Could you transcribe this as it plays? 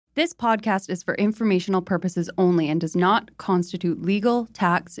This podcast is for informational purposes only and does not constitute legal,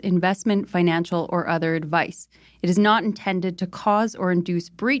 tax, investment, financial, or other advice. It is not intended to cause or induce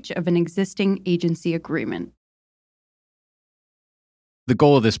breach of an existing agency agreement. The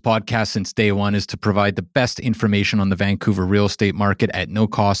goal of this podcast since day one is to provide the best information on the Vancouver real estate market at no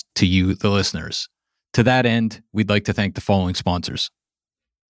cost to you, the listeners. To that end, we'd like to thank the following sponsors.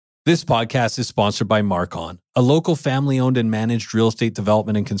 This podcast is sponsored by Marcon, a local family-owned and managed real estate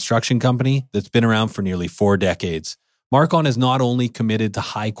development and construction company that's been around for nearly 4 decades. Marcon is not only committed to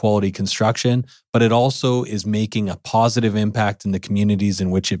high-quality construction, but it also is making a positive impact in the communities in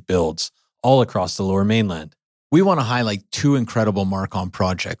which it builds, all across the Lower Mainland. We want to highlight 2 incredible Marcon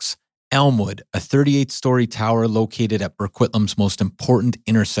projects. Elmwood, a 38-story tower located at Burquitlam's most important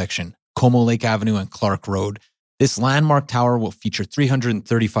intersection, Como Lake Avenue and Clark Road. This landmark tower will feature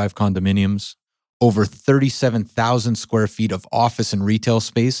 335 condominiums, over 37,000 square feet of office and retail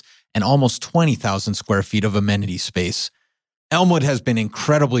space, and almost 20,000 square feet of amenity space. Elmwood has been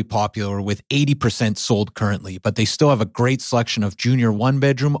incredibly popular with 80% sold currently, but they still have a great selection of junior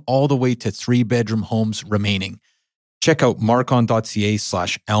 1-bedroom all the way to 3-bedroom homes remaining. Check out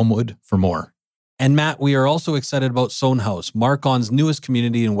marcon.ca/Elmwood for more. And Matt, we are also excited about Sohn House, Marcon's newest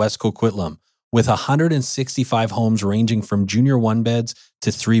community in West Coquitlam. With 165 homes ranging from junior 1-beds to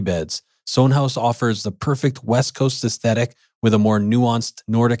 3-beds, Sohn House offers the perfect West Coast aesthetic with a more nuanced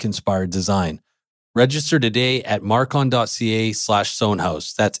Nordic-inspired design. Register today at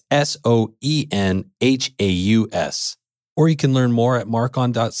marcon.ca/Sohnhaus. That's SOENHAUS. Or you can learn more at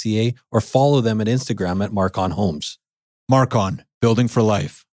marcon.ca or follow them at Instagram at Marcon Homes. Marcon, building for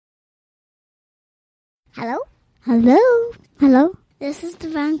life. Hello? Hello? Hello? This is the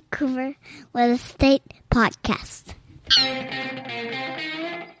Vancouver Real Estate Podcast.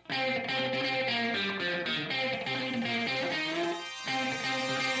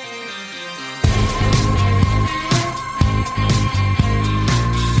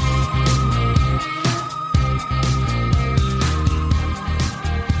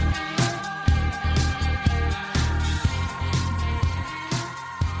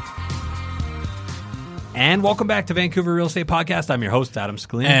 And welcome back to Vancouver Real Estate Podcast. I'm your host, Adam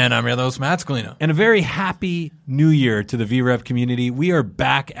Scalino. And I'm your host, Matt Scalino. And a very happy new year to the VREV community. We are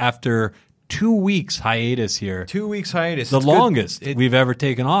back after 2 weeks hiatus here. 2 weeks hiatus. The longest we've ever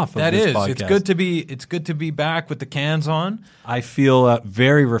taken off of this podcast. It's good to be back with the cans on. I feel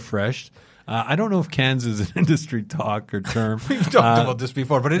very refreshed. I don't know if cans is an industry talk or term. We've talked about this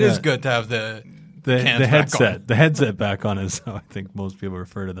before, but it is good to have the headset back on is how I think most people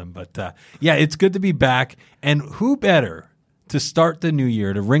refer to them. But yeah, it's good to be back. And who better to start the new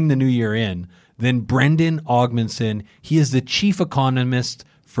year, to ring the new year in, than Brendan Augmundson. He is the chief economist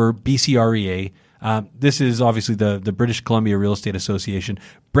for BCREA. This is obviously the British Columbia Real Estate Association.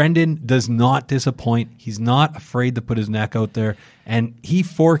 Brendan does not disappoint. He's not afraid to put his neck out there, and he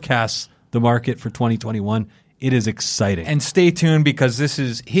forecasts the market for 2021. It is exciting. And stay tuned because this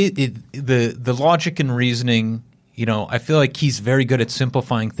is the logic and reasoning. You know, I feel like he's very good at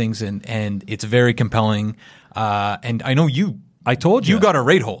simplifying things, and it's very compelling. And I know I told you got a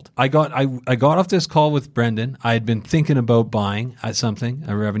rate hold. I got off this call with Brendan. I had been thinking about buying something,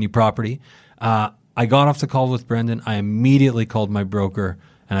 a revenue property. I got off the call with Brendan. I immediately called my broker,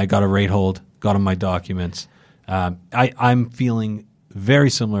 and I got a rate hold, got him my documents. I'm feeling very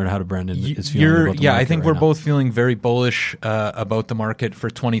similar to how Brendan is feeling about the market. I think we're both feeling very bullish about the market for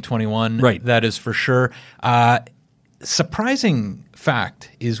 2021. Right. That is for sure. Surprising fact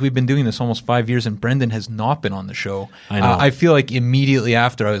is we've been doing this almost 5 years, and Brendan has not been on the show. I know. I feel like immediately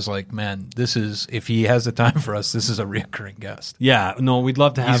after I was like, man, if he has the time for us, this is a reoccurring guest. Yeah, no, we'd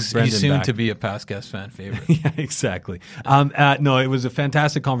love to have Brendan He's soon back. to be a past guest fan favorite. Yeah, exactly. No, it was a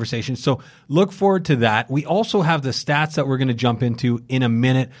fantastic conversation. So look forward to that. We also have the stats that we're going to jump into in a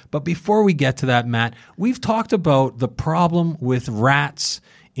minute. But before we get to that, Matt, we've talked about the problem with rats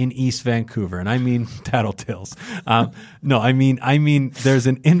in East Vancouver, and I mean tattletales. No, I mean there's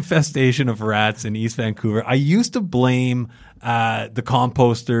an infestation of rats in East Vancouver. I used to blame the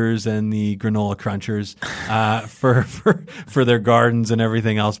composters and the granola crunchers for their gardens and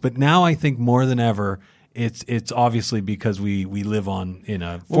everything else, but now I think more than ever it's obviously because we live in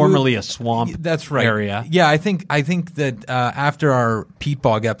a formerly a swamp. That's right. Area. Yeah, I think that after our peat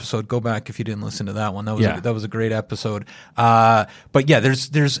bog episode, go back if you didn't listen to that one. That was a great episode. But yeah,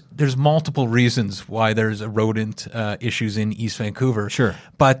 there's multiple reasons why there's rodent issues in East Vancouver. Sure.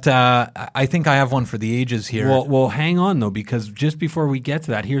 But I think I have one for the ages here. Well, hang on though, because just before we get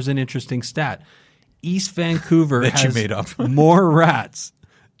to that, here's an interesting stat. East Vancouver that has you made up. more rats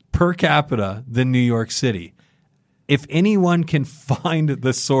per capita than New York City. if anyone can find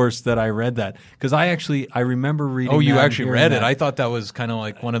the source that I read that, because I remember reading. Oh, you that and actually hearing read it. that. I thought that was kind of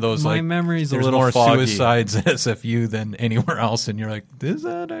like one of those. My like, memory's a there's little more foggy. suicides at SFU than anywhere else, and you're like, is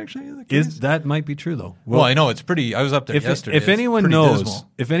that actually the case? That might be true though. Well, I know it's pretty. I was up there yesterday. If It's anyone pretty knows,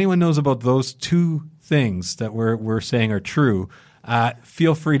 dismal. if anyone knows about those two things that we're saying are true,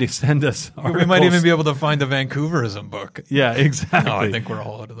 feel free to send us. We might even be able to find the Vancouverism book. Yeah, exactly. No, I think we're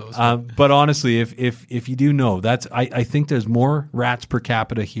all out of those. But honestly, if you do know, I think there's more rats per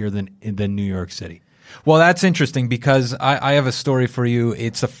capita here than New York City. Well, that's interesting because I have a story for you.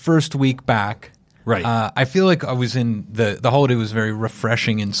 It's the first week back. Right. I feel like I was in the holiday was very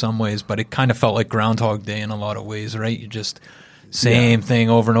refreshing in some ways, but it kind of felt like Groundhog Day in a lot of ways, right? You just same thing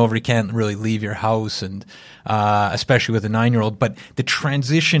over and over. You can't really leave your house, and especially with a 9-year-old. But the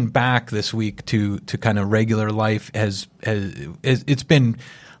transition back this week to kind of regular life has it's been a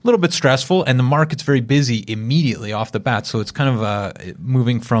little bit stressful, and the market's very busy immediately off the bat. So it's kind of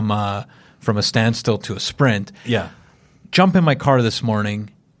moving from a standstill to a sprint. Yeah. Jump in my car this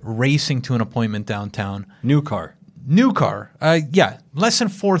morning, racing to an appointment downtown. New car. Less than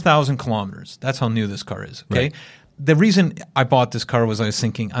 4,000 kilometers. That's how new this car is. Okay. Right. The reason I bought this car was I was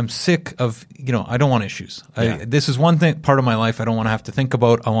thinking I'm sick of, I don't want issues. Yeah. This is one thing, part of my life I don't want to have to think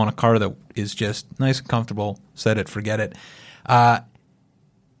about. I want a car that is just nice and comfortable. Set it, forget it.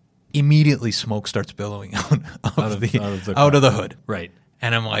 Immediately smoke starts billowing out of the hood. Right.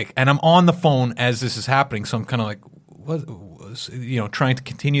 And I'm like, and I'm on the phone as this is happening. So I'm kind of like, what, trying to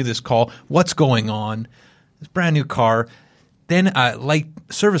continue this call. What's going on? This brand new car. Then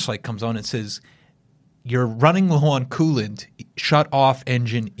service light comes on and says, you're running low on coolant. Shut off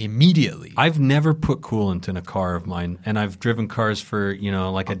engine immediately. I've never put coolant in a car of mine, and I've driven cars for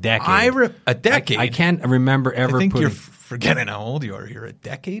like a decade. A decade. I can't remember ever. I think putting, you're forgetting how old you are here. A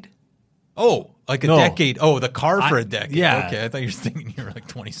decade? Oh, like a No. decade. Oh, the car for a decade. yeah. Okay, I thought you were thinking you were like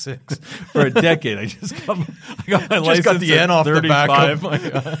 26. for a decade. I got my license. Just got the at N off 35. the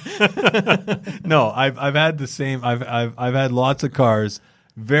back of my No, I've had the same. I've had lots of cars.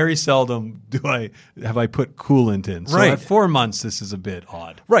 Very seldom have I put coolant in. So Right. at 4 months, this is a bit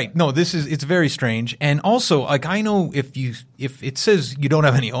odd. Right. No, it's very strange. And also, like, I know if it says you don't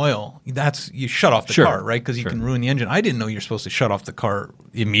have any oil, you shut off the Sure. car, right? Because you can ruin the engine. I didn't know you're supposed to shut off the car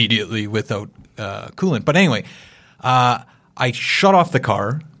immediately without coolant. But anyway, I shut off the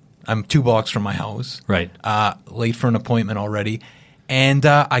car. I'm 2 blocks from my house. Right. Late for an appointment already. And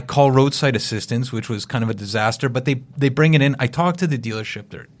I call roadside assistance, which was kind of a disaster. But they bring it in. I talk to the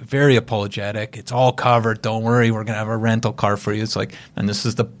dealership. They're very apologetic. It's all covered. Don't worry. We're going to have a rental car for you. It's like, and this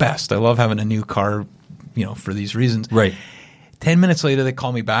is the best. I love having a new car, for these reasons. Right. 10 minutes later, they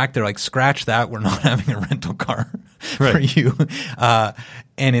call me back. They're like, scratch that. We're not having a rental car for you.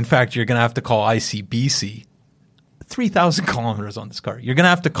 And in fact, you're going to have to call ICBC. 3,000 kilometers on this car. You're going to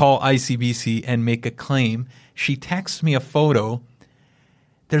have to call ICBC and make a claim. She texts me a photo.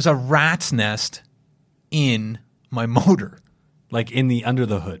 There's a rat's nest in my motor. Like under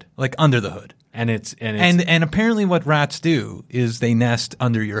the hood. Like under the hood. And apparently what rats do is they nest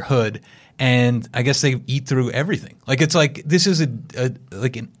under your hood, and I guess they eat through everything. Like, it's like, this is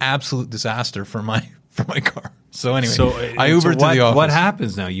like an absolute disaster for my car. So anyway, I Ubered to the office. What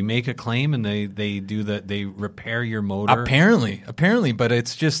happens now? You make a claim and they repair your motor? Apparently, but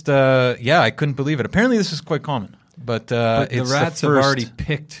it's just I couldn't believe it. Apparently this is quite common. But the rats have already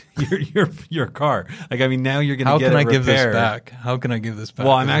picked your car. Like, I mean, now you're going to get it repaired. How can I give this back? How can I give this back?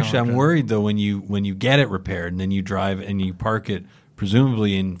 Well, I'm worried though when you get it repaired and then you drive and you park it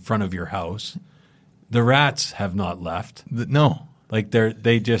presumably in front of your house, the rats have not left. No, like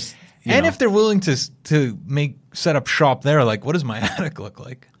they just. And if they're willing to set up shop there, like, what does my attic look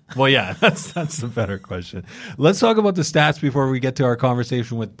like? Well, yeah, that's the better question. Let's talk about the stats before we get to our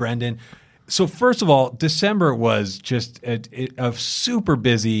conversation with Brendan. So first of all, December was just a super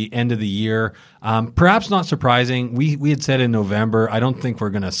busy end of the year. Perhaps not surprising. We had said in November, I don't think we're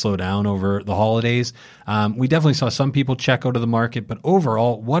going to slow down over the holidays. We definitely saw some people check out of the market, but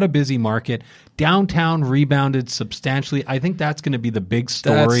overall, what a busy market. Downtown rebounded substantially. I think that's going to be the big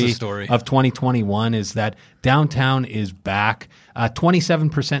story of 2021 is that downtown is back.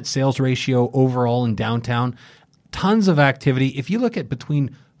 27% sales ratio overall in downtown. Tons of activity. If you look at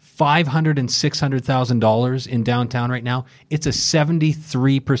between $500,000 and $600,000 in downtown right now, it's a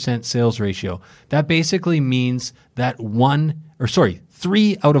 73% sales ratio. That basically means that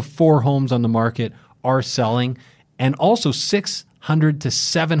 3 out of 4 homes on the market are selling, and also $600,000 to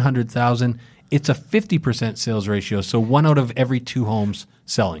 $700,000 it's a 50% sales ratio. So 1 out of every 2 homes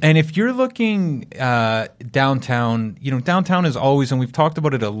selling. And if you're looking downtown, downtown is always, and we've talked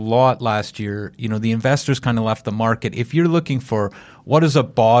about it a lot last year, the investors kind of left the market. If you're looking for what does a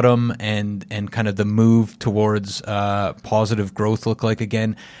bottom and kind of the move towards positive growth look like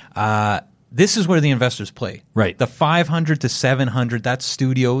again, this is where the investors play. Right. The 500 to 700, that's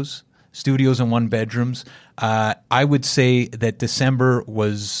studios and 1 bedrooms. I would say that December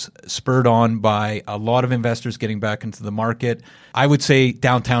was spurred on by a lot of investors getting back into the market. I would say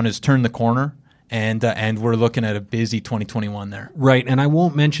downtown has turned the corner, and we're looking at a busy 2021 there. Right, and I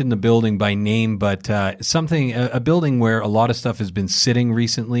won't mention the building by name, but a building where a lot of stuff has been sitting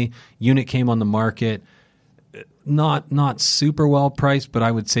recently. Unit came on the market, not super well priced, but I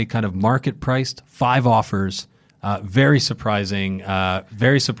would say kind of market priced. 5 offers. Very surprising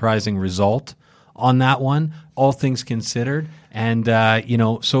result on that one, all things considered. And,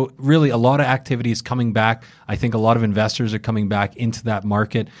 so really a lot of activity is coming back. I think a lot of investors are coming back into that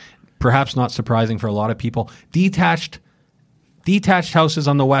market. Perhaps not surprising for a lot of people. Detached houses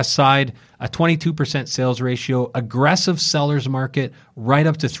on the west side, a 22% sales ratio, aggressive sellers market right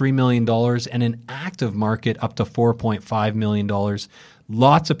up to $3 million, and an active market up to $4.5 million.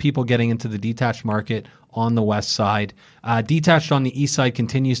 Lots of people getting into the detached market on the west side. Detached on the east side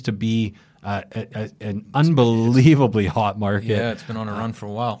continues to be an unbelievably hot market. Yeah, it's been on a run for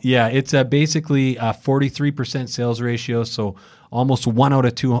a while. Yeah, it's basically a 43% sales ratio, so almost 1 out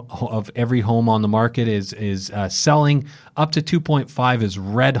of 2 of every home on the market is selling. Up to 2.5 is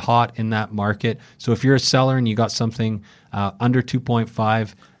red hot in that market. So if you're a seller and you got something under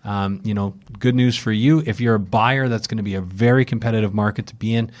 2.5, good news for you. If you're a buyer, that's going to be a very competitive market to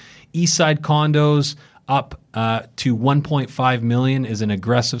be in. East side condos up to 1.5 million is an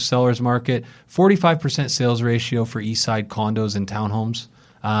aggressive seller's market. 45% sales ratio for east side condos and townhomes,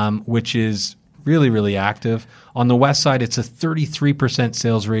 which is really, really active. On the west side, it's a 33%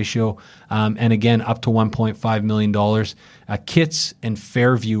 sales ratio, and again, up to $1.5 million. Kits and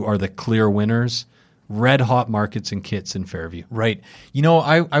Fairview are the clear winners. Red hot markets in Kits and Fairview. Right.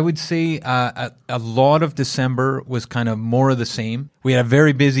 I would say a lot of December was kind of more of the same. We had a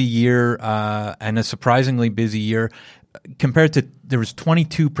very busy year and a surprisingly busy year compared to, there was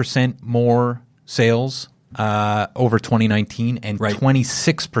 22% more sales over 2019 and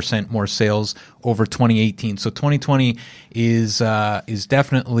 26% more sales over 2018. So 2020 is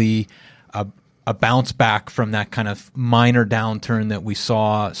definitely a bounce back from that kind of minor downturn that we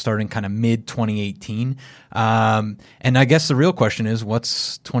saw starting kind of mid 2018. And I guess the real question is,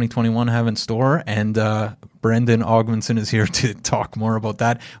 what's 2021 have in store? And Brendan Augminson is here to talk more about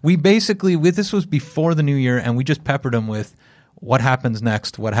that. We basically, this was before the new year, and we just peppered him with what happens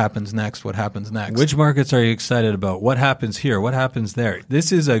next, what happens next, what happens next. Which markets are you excited about? What happens here? What happens there?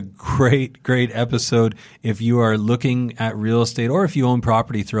 This is a great, great episode if you are looking at real estate or if you own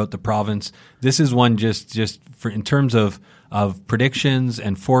property throughout the province. This is one just for in terms of predictions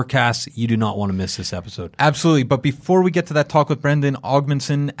and forecasts. You do not want to miss this episode. Absolutely. But before we get to that talk with Brendan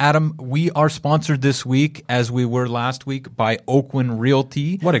Augminson, Adam, we are sponsored this week, as we were last week, by Oakwyn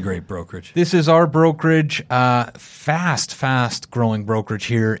Realty. What a great brokerage. This is our brokerage, fast growing brokerage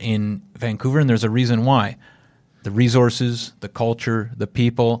here in Vancouver, and there's a reason why. The resources, the culture, the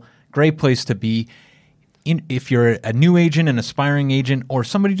people, great place to be. If you're a new agent, an aspiring agent, or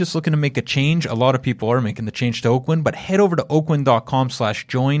somebody just looking to make a change, a lot of people are making the change to Oakwyn, but head over to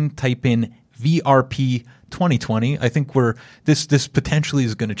oakwyn.com/join, type in VRP 2020. I think this potentially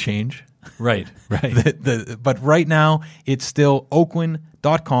is going to change. Right. But right now, it's still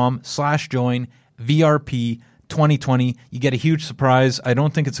oakwyn.com/join, VRP 2020. You get a huge surprise. I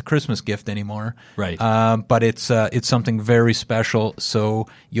don't think it's a Christmas gift anymore. Right. But it's something very special. So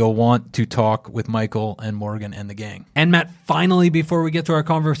you'll want to talk with Michael and Morgan and the gang. And Matt, finally, before we get to our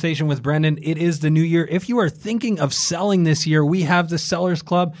conversation with Brendan, it is the new year. If you are thinking of selling this year, we have the Sellers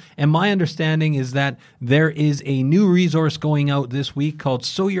Club. And my understanding is that there is a new resource going out this week called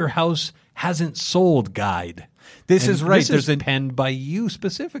So Your House Hasn't Sold Guide. This is right. This is penned by you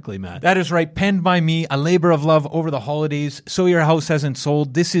specifically, Matt. That is right. Penned by me, a labor of love over the holidays. So Your House Hasn't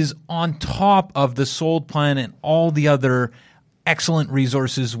Sold. This is on top of the Sold Plan and all the other excellent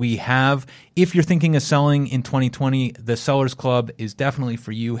resources we have. If you're thinking of selling in 2020, the Sellers Club is definitely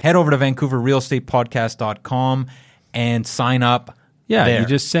for you. Head over to VancouverRealEstatePodcast.com and sign up. Yeah, there. You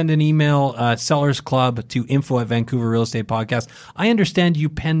just send an email, Sellers Club, to info@Vancouver Real Estate Podcast. I understand you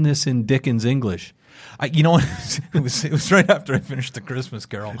penned this in Dickens English. You know what? It was right after I finished The Christmas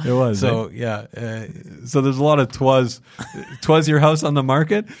Carol. It was. So, right? Yeah. So there's a lot of 'twas your house on the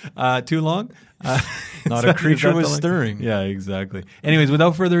market too long? Not a creature was stirring. Yeah, exactly. Anyways,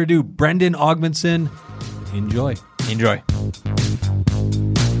 without further ado, Brendan Ogmanson, enjoy. Enjoy.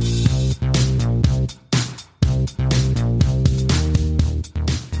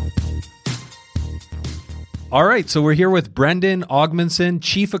 All right, so we're here with Brendan Ogmanson,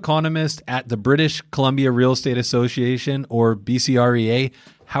 Chief Economist at the British Columbia Real Estate Association, or BCREA.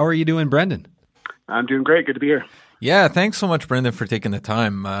 How are you doing, Brendan? I'm doing great. Good to be here. Yeah, thanks so much, Brendan, for taking the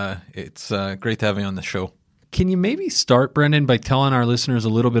time. It's great to have you on the show. Can you maybe start, Brendan, by telling our listeners a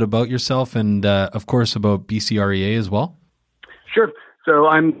little bit about yourself and, of course, about BCREA as well? Sure. So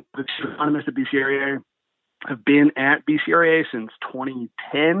I'm the Chief Economist at BCREA. I've been at BCREA since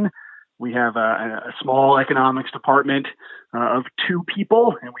 2010. We have a small economics department of 2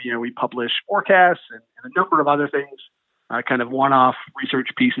 people, and we publish forecasts and a number of other things, kind of one-off research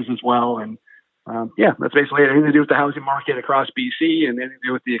pieces as well. And that's basically anything to do with the housing market across BC and anything to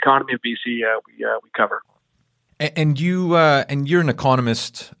do with the economy of BC. We cover. And you're an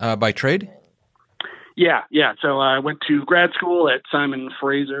economist by trade? Yeah. So I went to grad school at Simon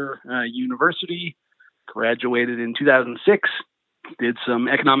Fraser University, graduated in 2006. Did some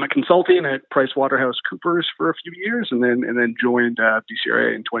economic consulting at PricewaterhouseCoopers for a few years, and then joined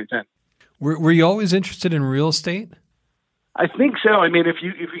BCREA in 2010. Were you always interested in real estate? I think so. I mean, if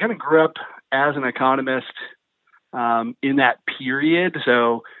you kind of grew up as an economist in that period,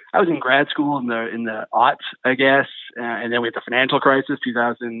 so I was in grad school in the aughts, I guess, and then we had the financial crisis,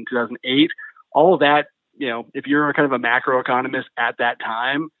 2008. All of that, if you're kind of a macroeconomist at that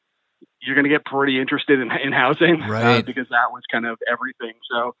time, you're going to get pretty interested in housing, right? Because that was kind of everything.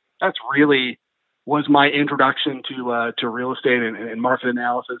 So that's really was my introduction to real estate and market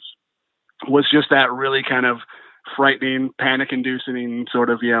analysis. Was just that really kind of frightening, panic-inducing, sort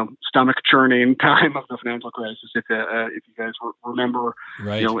of stomach-churning time of the financial crisis. If you guys remember,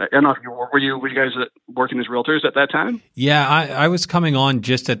 right? I don't know if were you guys working as realtors at that time? Yeah, I was coming on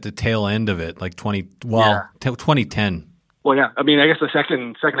just at the tail end of it, like 2010. Well, yeah. I mean, I guess the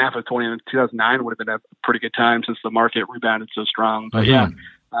second half of 2009 would have been a pretty good time since the market rebounded so strong. But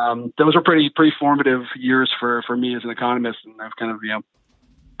those were pretty formative years for me as an economist, and I've kind of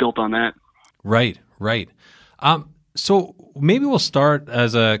built on that. Right. So maybe we'll start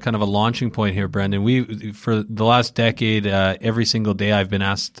as a kind of a launching point here, Brendan. We for the last decade, every single day I've been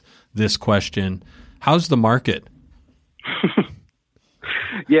asked this question: how's the market?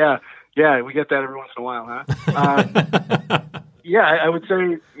 Yeah, we get that every once in a while, huh? I would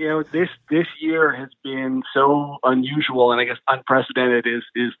say, this year has been so unusual, and I guess unprecedented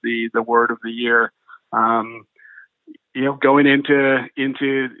is the word of the year. Going into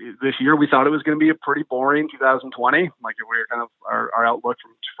this year, we thought it was going to be a pretty boring 2020. Like we were kind of our outlook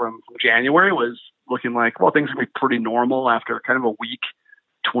from January was looking like, well, things are going to be pretty normal after kind of a weak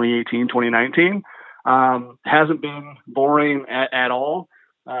 2018, 2019. Hasn't been boring at all.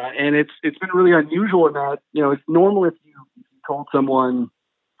 And it's been really unusual in that, it's normal if you told someone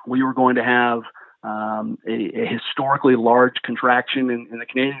we were going to have a historically large contraction in the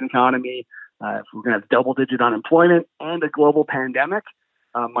Canadian economy, if we're going to have double-digit unemployment and a global pandemic,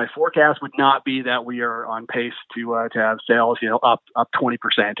 my forecast would not be that we are on pace to have sales, up 20%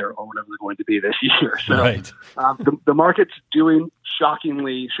 or whatever they're going to be this year. So right. The market's doing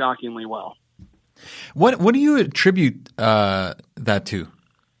shockingly well. What do you attribute that to?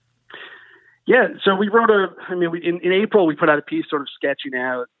 Yeah, so we wrote in April, we put out a piece sort of sketching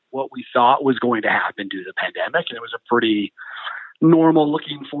out what we thought was going to happen due to the pandemic. And it was a pretty normal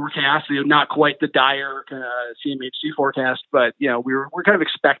looking forecast, not quite the dire CMHC forecast, but, we're kind of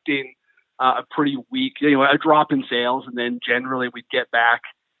expecting a pretty weak, a drop in sales. And then generally we'd get back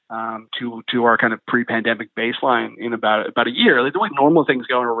to our kind of pre-pandemic baseline in about a year. The way normal things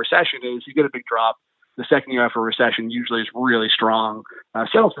go in a recession is you get a big drop. The second year after a recession usually is really strong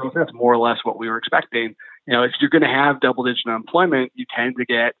sales growth. That's more or less what we were expecting. If you're going to have double-digit unemployment, you tend to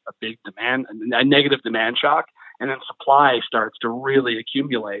get a big demand, a negative demand shock, and then supply starts to really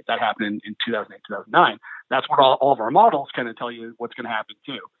accumulate. That happened in 2008, 2009. That's what all of our models kind of tell you what's going to happen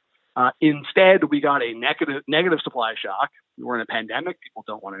too. Instead, we got a negative supply shock. We're in a pandemic. People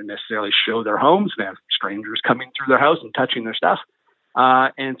don't want to necessarily show their homes. They have strangers coming through their house and touching their stuff.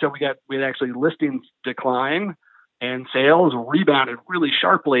 And so we had actually listings decline and sales rebounded really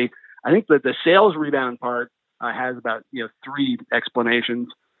sharply. I think that the sales rebound part has about 3 explanations.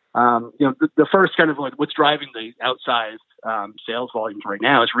 The first kind of what's driving the outsized sales volumes right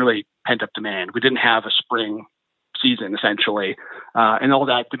now is really pent up demand. We didn't have a spring season essentially, and all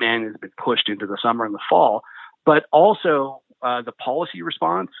that demand has been pushed into the summer and the fall. But also the policy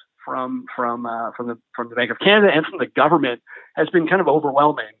response from the Bank of Canada and from the government has been kind of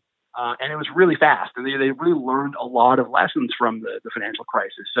overwhelming. And it was really fast. And they really learned a lot of lessons from the financial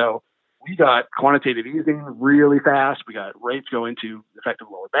crisis. So we got quantitative easing really fast. We got rates going to effective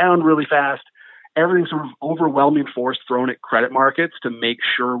lower bound really fast. Everything sort of overwhelming force thrown at credit markets to make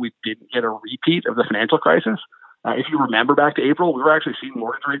sure we didn't get a repeat of the financial crisis. If you remember back to April, we were actually seeing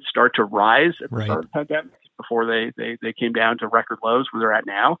mortgage rates start to rise at the start of the pandemic before they came down to record lows where they're at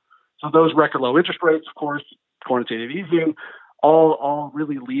now. So those record low interest rates, of course, quantitative easing, all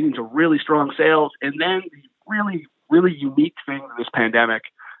really leading to really strong sales. And then the really, really unique thing of this pandemic,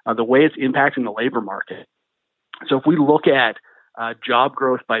 the way it's impacting the labor market. So if we look at job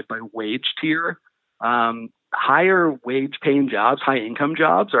growth by wage tier, higher wage paying jobs, high income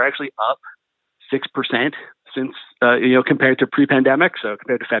jobs are actually up 6% since, compared to pre-pandemic. So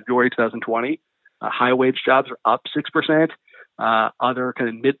compared to February 2020, high wage jobs are up 6%. Other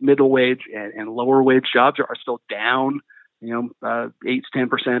kind of middle wage and lower wage jobs are still down, 8 to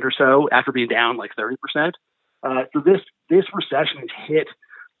 10% or so after being down like 30%. So this recession has hit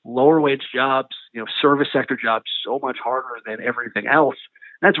lower wage jobs, service sector jobs so much harder than everything else.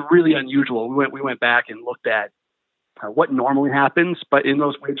 And that's really unusual. We went back and looked at what normally happens, but in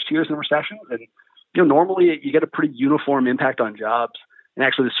those wage tiers in recessions, and normally you get a pretty uniform impact on jobs. And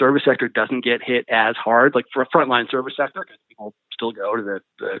actually, the service sector doesn't get hit as hard, like for a frontline service sector, because people still go to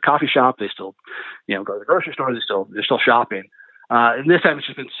the coffee shop, they still, go to the grocery store, they're still shopping. And this time it's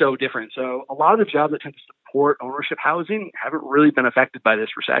just been so different. So a lot of the jobs that tend to support ownership housing haven't really been affected by this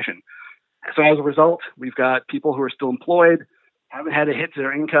recession. So as a result, we've got people who are still employed, haven't had a hit to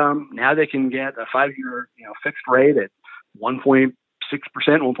their income. Now they can get a 5-year, fixed rate at 1.6%,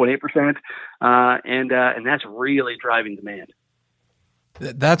 1.8%, and that's really driving demand.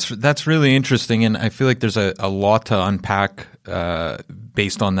 That's really interesting, and I feel like there's a lot to unpack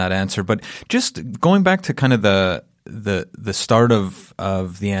based on that answer. But just going back to kind of the start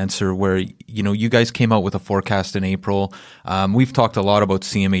of the answer, where you guys came out with a forecast in April. We've talked a lot about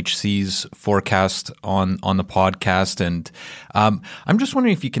CMHC's forecast on the podcast, and I'm just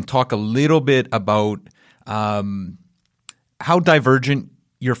wondering if you can talk a little bit about how divergent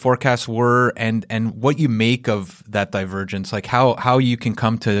your forecasts were and what you make of that divergence, like how you can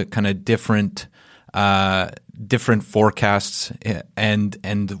come to kind of different forecasts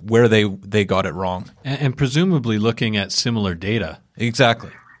and where they got it wrong. And presumably looking at similar data. Exactly.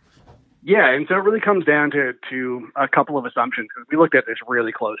 Yeah, and so it really comes down to a couple of assumptions, because we looked at this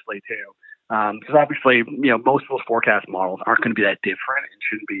really closely too. Because obviously, most of those forecast models aren't going to be that different and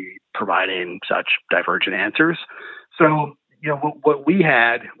shouldn't be providing such divergent answers. So what we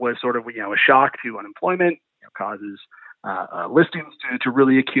had was sort of, a shock to unemployment, causes listings to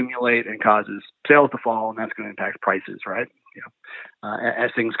really accumulate and causes sales to fall, and that's going to impact prices, right?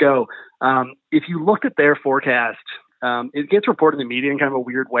 As things go. If you looked at their forecast, it gets reported in the media in kind of a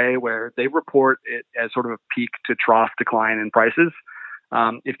weird way, where they report it as sort of a peak to trough decline in prices.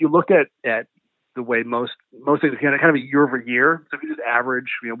 If you look at the way most things kind of a year over year, so if you just average,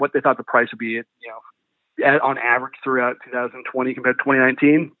 what they thought the price would be, on average throughout 2020 compared to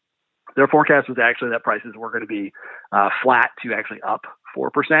 2019, their forecast was actually that prices were going to be flat to actually up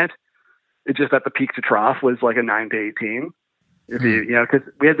 4%. It's just that the peak to trough was like a 9 to 18. If because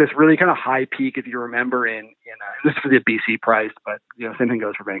we had this really kind of high peak, if you remember, in this is for the BC price, but same thing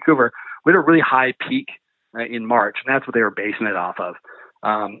goes for Vancouver. We had a really high peak in March, and that's what they were basing it off of.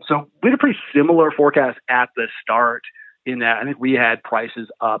 So we had a pretty similar forecast at the start, in that I think we had prices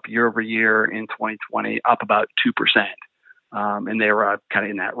up year over year in 2020, up about 2%. And they were kind of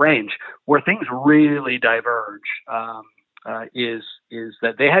in that range. Where things really diverge is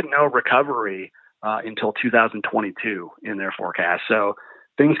that they had no recovery until 2022 in their forecast. So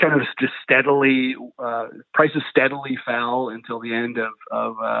things kind of just prices steadily fell until the end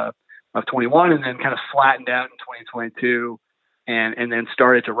of 21, and then kind of flattened out in 2022, and then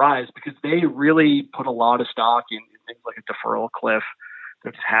started to rise, because they really put a lot of stock in things like a deferral cliff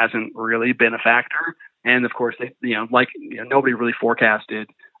that hasn't really been a factor. And of course, nobody really forecasted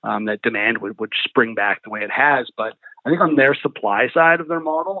that demand would spring back the way it has. But I think on their supply side of their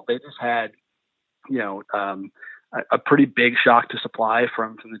model, they just had, a pretty big shock to supply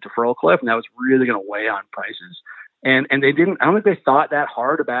from the deferral cliff, and that was really going to weigh on prices. And they didn't. I don't think they thought that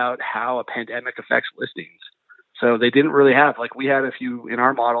hard about how a pandemic affects listings. So they didn't really have, like we had a few in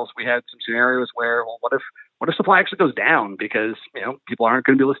our models. We had some scenarios where, well, what if supply actually goes down because people aren't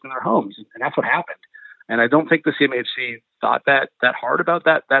going to be listing their homes, and that's what happened. And I don't think the CMHC thought that hard about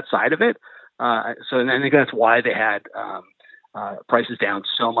that side of it. So I think that's why they had prices down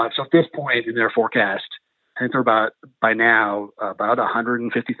so much. So at this point in their forecast, I think they're about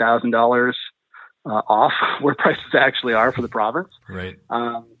 $150,000 off where prices actually are for the province. Right.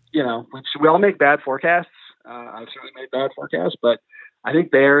 we all make bad forecasts. I've certainly made bad forecasts, but I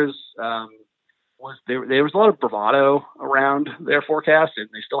think theirs there was a lot of bravado around their forecast, and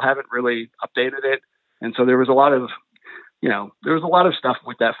they still haven't really updated it. And so there was a lot of stuff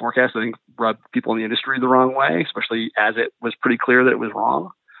with that forecast I think rubbed people in the industry the wrong way, especially as it was pretty clear that it was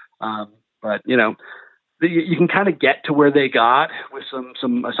wrong. But you can kind of get to where they got with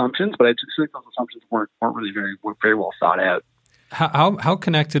some assumptions, but I just think those assumptions weren't really very well thought out. How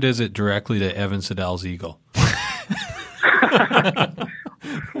connected is it directly to Evan Siddall's Eagle?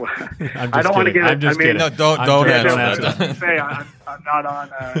 I don't want to get it. No, don't answer. Say I'm not on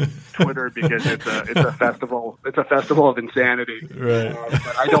Twitter because it's a festival. It's a festival of insanity. Right.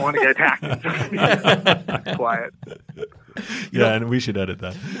 But I don't want to get attacked. Quiet. Yeah, and we should edit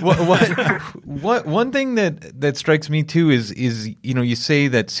that. One thing that strikes me too is you say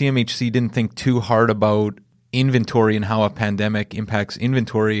that CMHC didn't think too hard about inventory and how a pandemic impacts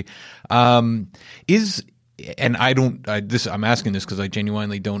inventory. And I'm asking this because I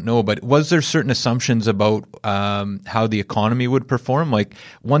genuinely don't know, but was there certain assumptions about how the economy would perform? Like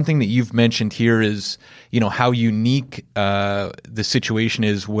one thing that you've mentioned here is, how unique the situation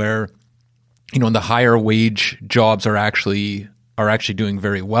is where, the higher wage jobs are actually doing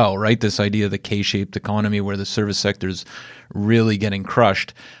very well, right? This idea of the K-shaped economy where the service sector is really getting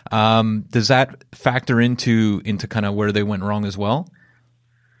crushed. Does that factor into kind of where they went wrong as well?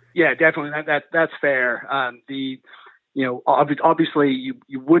 Yeah, definitely. That's fair. Obviously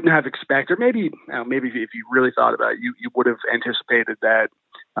you wouldn't have expected, or maybe if you really thought about it, you would have anticipated that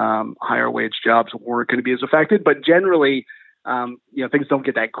higher wage jobs weren't going to be as affected. But generally, things don't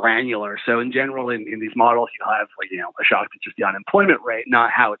get that granular. So in general, in these models, you have a shock to just the unemployment rate,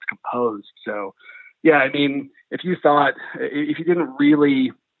 not how it's composed. So yeah, I mean, if you didn't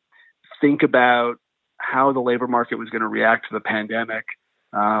really think about how the labor market was going to react to the pandemic,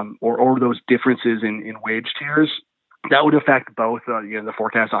 or those differences in wage tiers, that would affect both the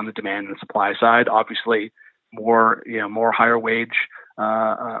forecast on the demand and the supply side. Obviously, more higher wage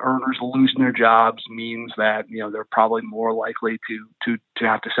earners losing their jobs means that they're probably more likely to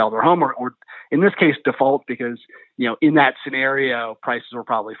have to sell their home, or in this case default, because in that scenario prices will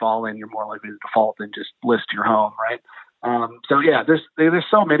probably fall and you're more likely to default than just list your home, right? So yeah, there's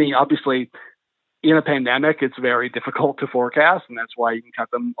so many. Obviously, in a pandemic, it's very difficult to forecast, and that's why you can cut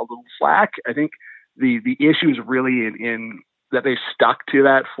them a little slack. I think the issue is really in that they stuck to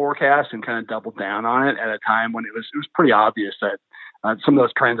that forecast and kind of doubled down on it at a time when it was pretty obvious that some of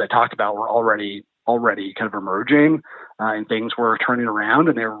those trends I talked about were already kind of emerging, and things were turning around,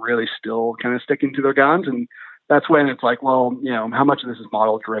 and they were really still kind of sticking to their guns. And that's when it's like, well, how much of this is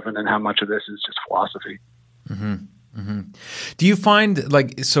model driven and how much of this is just philosophy. Mm-hmm. Mm-hmm. Do you find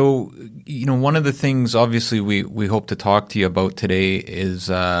one of the things obviously we hope to talk to you about today is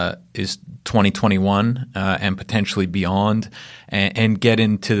 2021 and potentially beyond, and get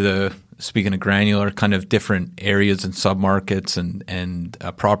into the, speaking of granular, kind of different areas and submarkets and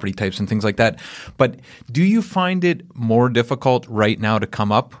property types and things like that. But do you find it more difficult right now to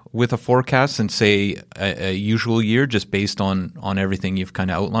come up with a forecast than say a usual year, just based on everything you've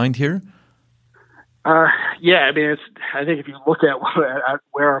kind of outlined here? Yeah, I mean, I think if you look at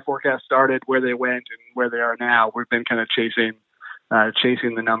where our forecast started, where they went, and where they are now, we've been kind of chasing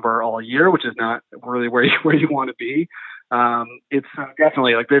the number all year, which is not really where you want to be. It's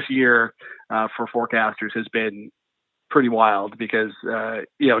definitely like this year for forecasters has been pretty wild because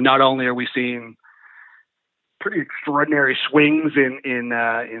not only are we seeing pretty extraordinary swings in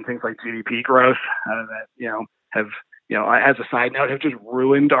things like GDP growth that have as a side note, have just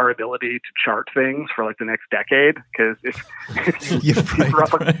ruined our ability to chart things for like the next decade. Because if you throw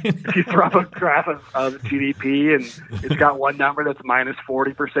up a graph of GDP and it's got one number that's minus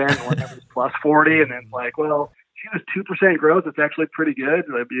 40% and one number is plus 40, and then it's like, well, it's 2% growth. It's actually pretty good.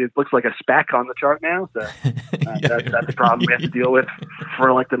 It looks like a speck on the chart now. So that's a problem we have to deal with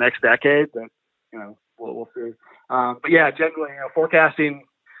for like the next decade. But we'll see. But yeah, generally, forecasting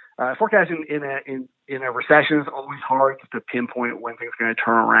in a recession is always hard to pinpoint when things are going to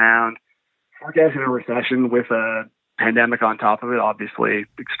turn around. Forecasting a recession with a pandemic on top of it, obviously,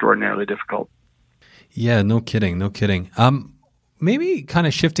 extraordinarily difficult. Yeah, no kidding. Maybe kind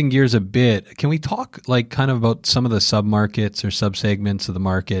of shifting gears a bit, can we talk like kind of about some of the submarkets or subsegments of the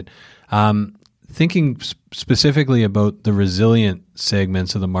market? Thinking specifically about the resilient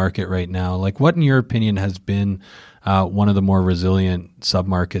segments of the market right now, like what in your opinion has been one of the more resilient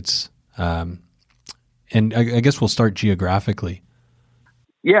submarkets? And I guess we'll start geographically.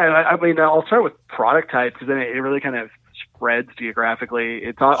 Yeah, I mean, I'll start with product type because then it really kind of spreads geographically.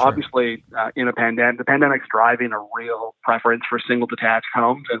 It's obviously in a pandemic. The pandemic's driving a real preference for single detached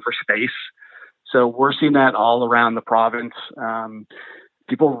homes and for space. So we're seeing that all around the province.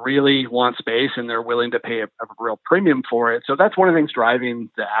 People really want space and they're willing to pay a real premium for it. So that's one of the things driving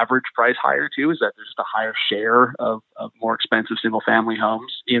the average price higher too, is that there's just a higher share of more expensive single family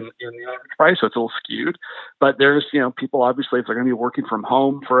homes in the average price. So it's a little skewed, but there's, people obviously, if they're going to be working from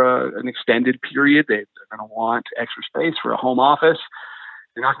home for an extended period, they're going to want extra space for a home office.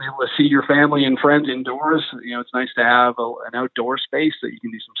 You're not going to be able to see your family and friends indoors. It's nice to have an outdoor space that you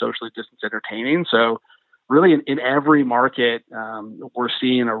can do some socially distanced entertaining. So really in every market, we're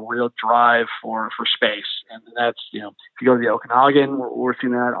seeing a real drive for space. And that's, if you go to the Okanagan, we're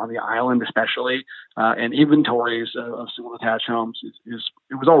seeing that on the island especially. And inventories of single detached homes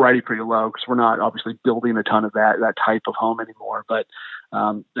it was already pretty low because we're not obviously building a ton of that type of home anymore. But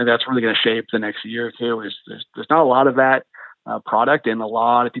and that's really going to shape the next year or two. There's not a lot of that product, and a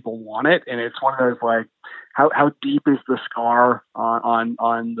lot of people want it. And it's one of those, like, how deep is the scar on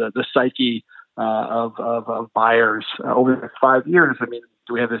the psyche of buyers over the next 5 years? I mean,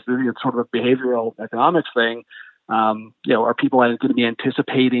 do we have this sort of a behavioral economics thing? Are people going to be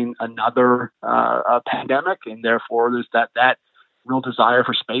anticipating another pandemic, and therefore there's that real desire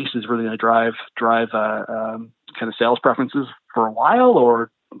for space is really going to drive kind of sales preferences for a while, or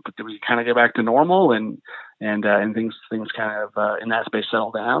do we kind of get back to normal and things kind of in that space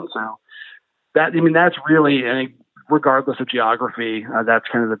settle down? So that's really, I think, regardless of geography, that's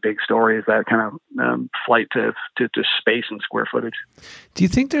kind of the big story, is that kind of flight to space and square footage. Do you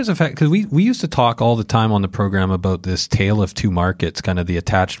think there's a fact, because we used to talk all the time on the program about this tale of two markets, kind of the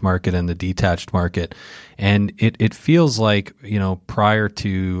attached market and the detached market. And it feels like, prior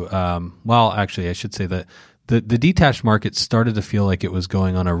to, actually I should say that the detached market started to feel like it was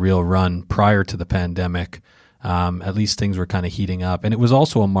going on a real run prior to the pandemic. At least things were kind of heating up. And it was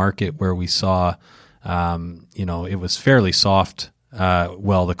also a market where we saw, it was fairly soft.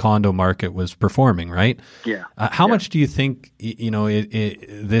 The condo market was performing, right? Yeah. How much do you think,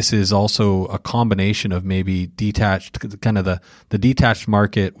 this is also a combination of maybe detached, kind of the detached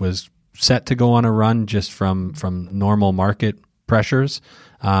market was set to go on a run just from normal market pressures,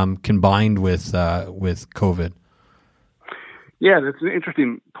 combined with COVID? Yeah, that's an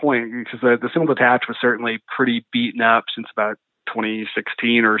interesting point, because the single detached was certainly pretty beaten up since about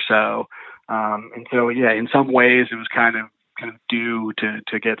 2016 or so. And so, in some ways it was kind of due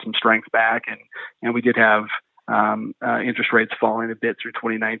to get some strength back. And we did have interest rates falling a bit through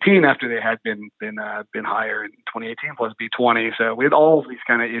 2019 after they had been higher in 2018 plus B20. So we had all of these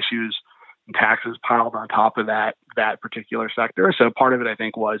kind of issues and taxes piled on top of that particular sector. So part of it, I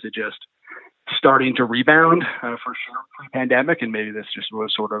think, was it just starting to rebound for sure pre-pandemic, and maybe this just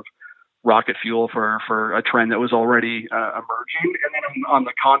was sort of rocket fuel for a trend that was already emerging. And then on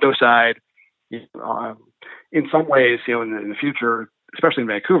the condo side, in some ways, in the future, especially in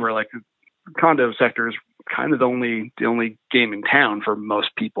Vancouver, like, the condo sector is kind of the only game in town for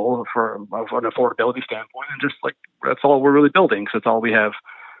most people from an affordability standpoint, and just like that's all we're really building, because that's all we have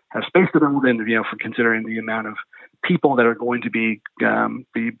space to build in. For considering the amount of people that are going to be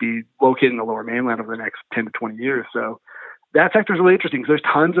located in the Lower Mainland over the next 10 to 20 years. So that sector is really interesting, because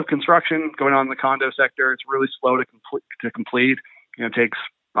there's tons of construction going on in the condo sector. It's really slow to complete. It takes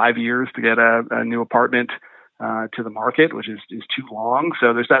 5 years to get a new apartment to the market, which is too long.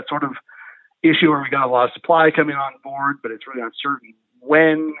 So there's that sort of issue where we got a lot of supply coming on board, but it's really uncertain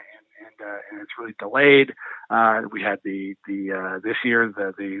when, and it's really delayed. We had this year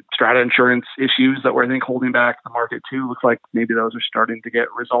the strata insurance issues that were, I think, holding back the market too. Looks like maybe those are starting to get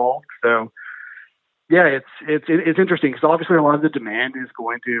resolved. So yeah, it's interesting, because obviously a lot of the demand is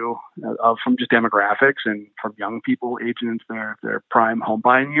going to from just demographics and from young people aging into their prime home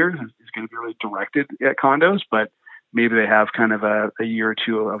buying years is going to be really directed at condos, but maybe they have kind of a year or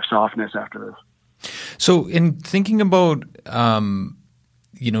two of softness after this. So in thinking about that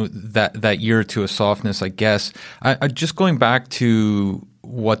year or two of softness, I guess, I just going back to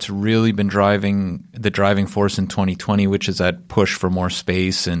what's really been the driving force in 2020, which is that push for more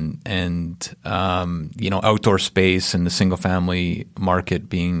space and outdoor space, and the single family market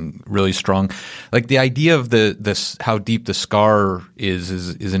being really strong. Like, the idea of this how deep the scar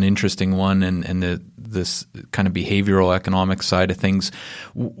is an interesting one, and this kind of behavioral economic side of things.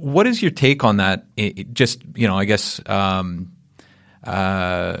 What is your take on that? I guess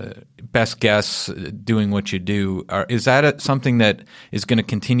best guess, doing what you do. Is that something that is going to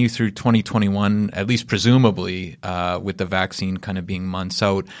continue through 2021, at least presumably, with the vaccine kind of being months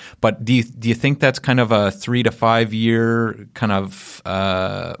out? But do you think that's kind of a 3 to 5 year kind of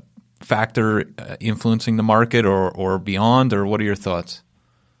factor influencing the market or beyond, or what are your thoughts?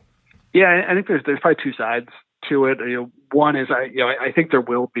 Yeah, I think there's probably two sides to it. One is I think there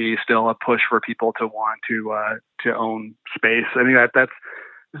will be still a push for people to want to own space. I think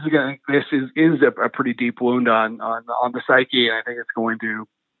this is a pretty deep wound on the psyche, and I think it's going to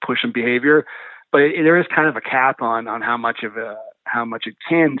push some behavior. But there is kind of a cap on how much it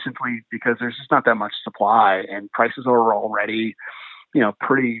can, simply because there's just not that much supply, and prices are already,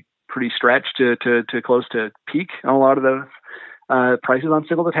 pretty stretched to close to peak on a lot of those prices on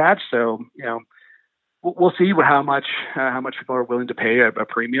single detached. So we'll see how much people are willing to pay a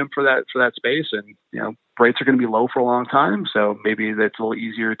premium for that space, and rates are going to be low for a long time, so maybe that's a little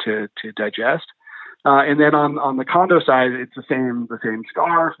easier to digest. And then on the condo side, it's the same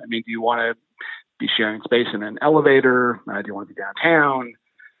scar. I mean, do you want to be sharing space in an elevator? Do you want to be downtown?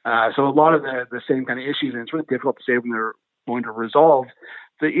 So a lot of the same kind of issues, and it's really difficult to say when they're going to resolve.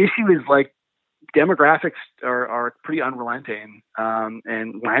 The issue is like demographics are pretty unrelenting,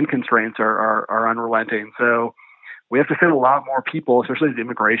 and land constraints are unrelenting. So we have to fit a lot more people, especially as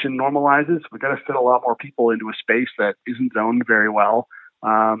immigration normalizes. We've got to fit a lot more people into a space that isn't zoned very well,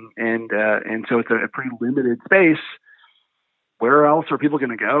 and so it's a pretty limited space. Where else are people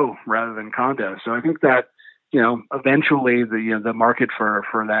going to go rather than condos? So I think that eventually the market for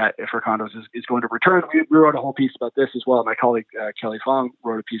condos is going to return. We wrote a whole piece about this as well. My colleague Kelly Fong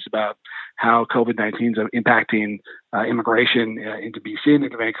wrote a piece about how COVID-19 is impacting immigration into BC and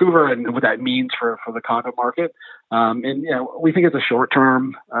into Vancouver, and what that means for the condo market. And we think it's a short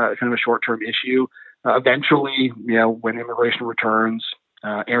term issue. Eventually, when immigration returns,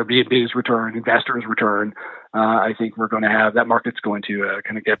 Airbnbs return, investors return, I think we're going to have that market's going to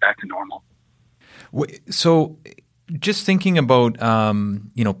kind of get back to normal. So just thinking about,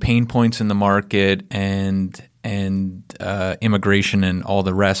 pain points in the market and immigration and all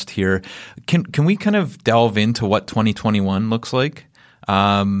the rest here, can we kind of delve into what 2021 looks like,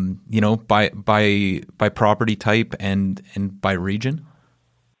 by property type and by region?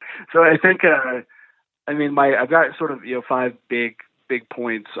 So I think, I've got sort of, 5 big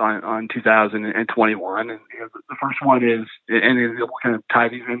points on 2021, and the first one is, and we'll kind of tie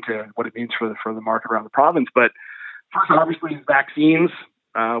these into what it means for the market around the province. But first, obviously, is vaccines.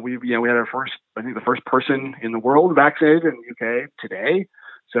 We had our first, I think, the first person in the world vaccinated in the UK today.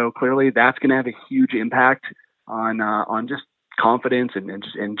 So clearly, that's going to have a huge impact on just confidence and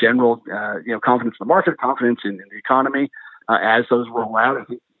just in general, confidence in the market, confidence in the economy as those roll out. I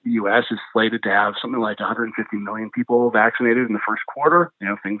think the U.S. is slated to have something like 150 million people vaccinated in the first quarter.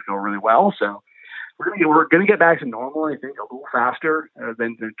 Things go really well. So we're going to get back to normal, I think, a little faster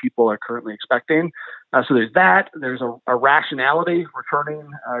than people are currently expecting. So there's that. There's a rationality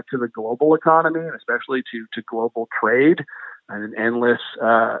returning to the global economy, and especially to global trade, and an endless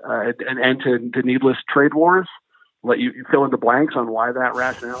an end to needless trade wars. Let you fill in the blanks on why that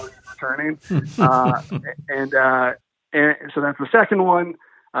rationality is returning. And so that's the second one.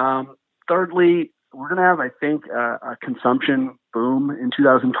 Thirdly, we're going to have, I think, a consumption boom in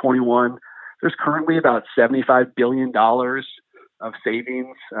 2021. There's currently about $75 billion of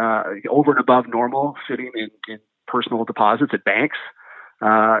savings over and above normal sitting in personal deposits at banks.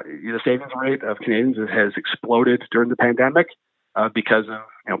 The savings rate of Canadians has exploded during the pandemic because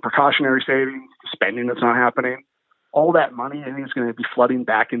of precautionary savings, spending that's not happening. All that money, I think, is going to be flooding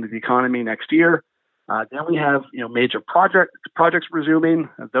back into the economy next year. Then we have major projects resuming.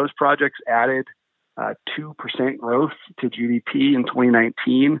 Those projects added 2% growth to GDP in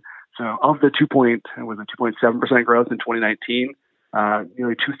 2019. So of the 2.7% growth in 2019,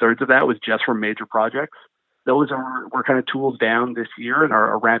 nearly 2/3 of that was just from major projects. Those were kind of tools down this year and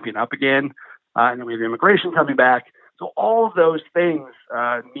are ramping up again. And then we have immigration coming back. So all of those things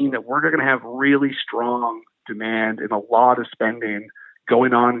mean that we're going to have really strong demand and a lot of spending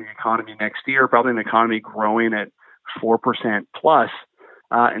going on in the economy next year, probably an economy growing at 4% plus.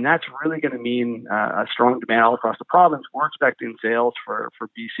 And that's really going to mean a strong demand all across the province. We're expecting sales for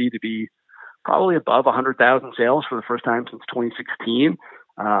BC to be probably above 100,000 sales for the first time since 2016.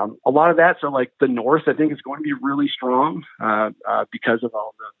 A lot of that, so like the North, I think is going to be really strong because of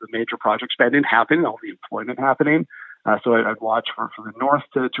all the major project spending happening, all the employment happening. So I'd watch for the North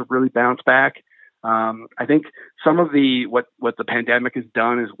to really bounce back. I think some of what the pandemic has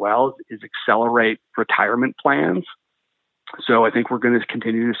done as well is accelerate retirement plans. So I think we're going to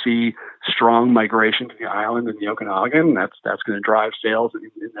continue to see strong migration to the island and the Okanagan. That's going to drive sales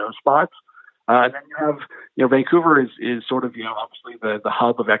in those spots. And then you have, Vancouver is sort of, obviously the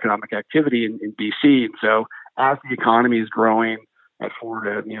hub of economic activity in BC. And so as the economy is growing at 4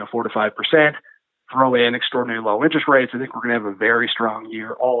 to 5%, throw in extraordinarily low interest rates, I think we're going to have a very strong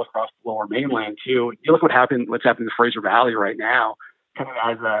year all across the Lower Mainland too. You look what's happening in the Fraser Valley right now, kind of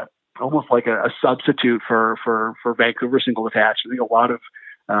as almost like a substitute for Vancouver single detached. I think a lot of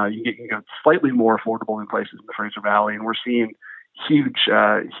you can get slightly more affordable in places in the Fraser Valley, and we're seeing huge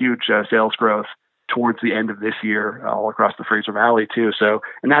sales growth towards the end of this year all across the Fraser Valley too. So,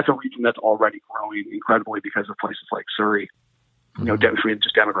 and that's a region that's already growing incredibly because of places like Surrey,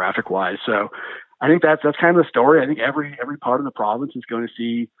 just demographic wise. So, I think that's kind of the story. I think every part of the province is going to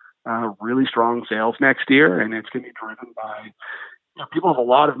see really strong sales next year, and it's going to be driven by people have a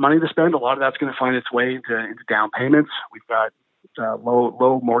lot of money to spend. A lot of that's going to find its way into down payments. We've got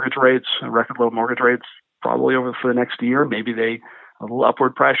low mortgage rates, record low mortgage rates, probably for the next year. Maybe a little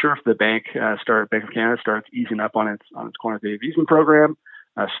upward pressure if the Bank of Canada starts easing up on its quantitative easing program,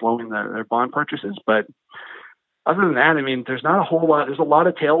 slowing their bond purchases. But other than that, I mean, there's not a whole lot. There's a lot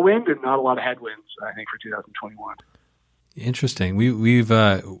of tailwind and not a lot of headwinds, I think, for 2021. Interesting.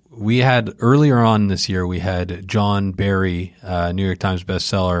 We had earlier on this year, we had John Barry, New York Times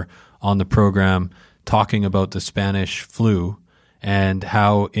bestseller, on the program talking about the Spanish flu and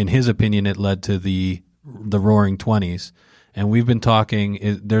how, in his opinion, it led to the Roaring 20s. And we've been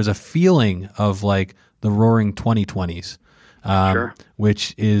talking. There's a feeling of like the Roaring 2020s, sure.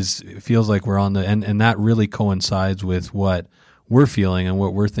 Which feels like we're on and that really coincides with what we're feeling and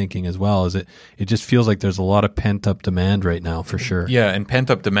what we're thinking as well. Is it just feels like there's a lot of pent up demand right now for sure. Yeah, and pent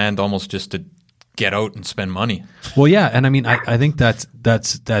up demand almost just to get out and spend money. Well, yeah, and I mean, I think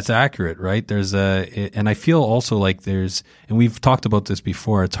that's accurate, right? And I feel also like and we've talked about this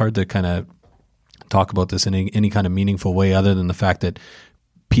before. It's hard to kind of talk about this in any kind of meaningful way other than the fact that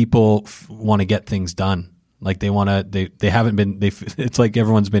people want to get things done. Like they haven't been, it's like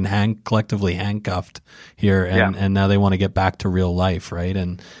everyone's been collectively handcuffed here and now they want to get back to real life, right?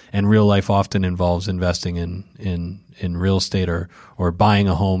 And real life often involves investing in real estate or buying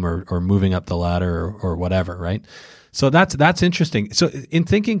a home or moving up the ladder or whatever, right? So that's interesting. So in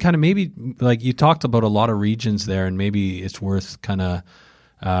thinking kind of maybe like you talked about a lot of regions there and maybe it's worth kind of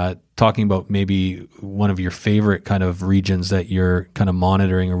talking about maybe one of your favorite kind of regions that you're kind of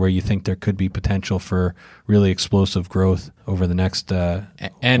monitoring or where you think there could be potential for really explosive growth over the next 1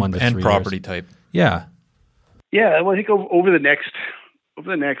 to 3 years. Property type. Yeah. Yeah. Well, I think over the next, it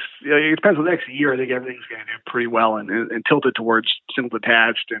depends on the next year. I think everything's going to do pretty well and tilted towards single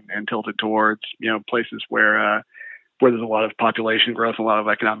detached and tilted towards, places where there's a lot of population growth, a lot of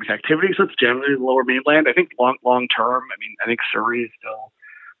economic activity. So it's generally the Lower Mainland. I think long term, I think Surrey is still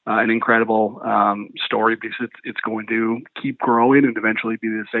an incredible story because it's going to keep growing and eventually be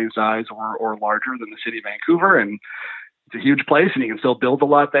the same size or larger than the city of Vancouver. And it's a huge place and you can still build a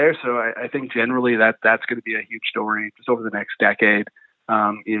lot there. So I think generally that's going to be a huge story just over the next decade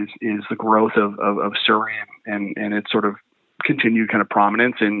is the growth of Surrey and its sort of continued kind of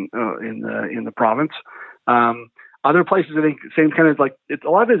prominence in the province. Other places, I think, same kind of like a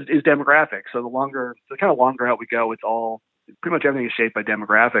lot of it is demographics. So the kind of longer out we go, it's all pretty much everything is shaped by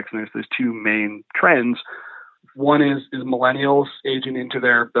demographics. And there's two main trends. One is millennials aging into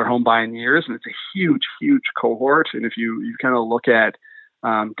their home buying years, and it's a huge cohort. And if you kind of look at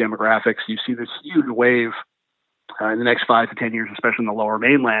demographics, you see this huge wave in the next 5 to 10 years, especially in the Lower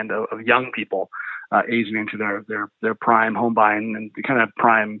Mainland, of young people aging into their prime home buying and the kind of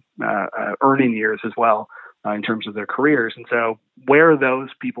prime earning years as well. In terms of their careers. And so where are those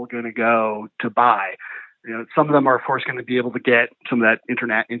people going to go to buy? Some of them are, of course, going to be able to get some of that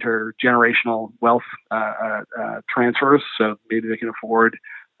intergenerational wealth transfers. So maybe they can afford,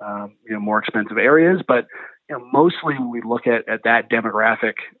 more expensive areas. But, mostly when we look at that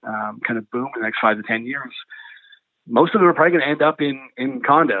demographic kind of boom in the next 5 to 10 years, most of them are probably going to end up in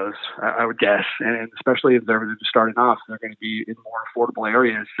condos, I would guess. And especially if they're just starting off, they're going to be in more affordable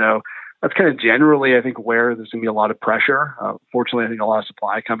areas. So that's kind of generally, I think, where there's going to be a lot of pressure. Fortunately, I think a lot of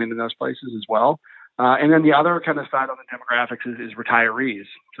supply coming into those places as well. And then the other kind of side on the demographics is retirees.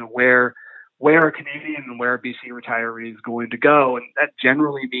 So where are Canadian and where are BC retirees going to go? And that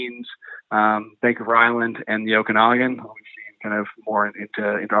generally means Vancouver Island and the Okanagan. We've seen kind of more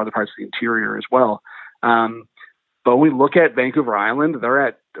into other parts of the interior as well. But when we look at Vancouver Island, they're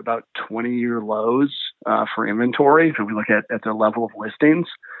at about 20-year lows for inventory. So we look at their level of listings.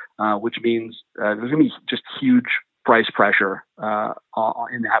 Which means there's going to be just huge price pressure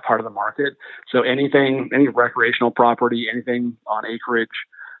in that part of the market. So any recreational property, anything on acreage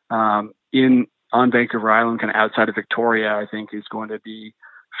on Vancouver Island, kind of outside of Victoria, I think is going to be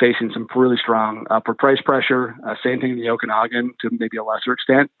facing some really strong upward price pressure. Same thing in the Okanagan to maybe a lesser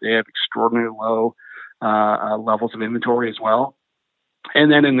extent. They have extraordinarily low levels of inventory as well.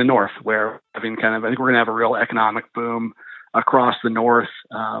 And then in the north, where I think we're going to have a real economic boom across the north.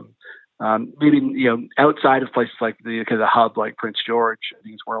 Maybe outside of places like the hub like Prince George, I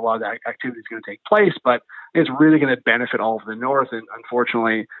think is where a lot of that activity is going to take place. But it's really going to benefit all of the north, and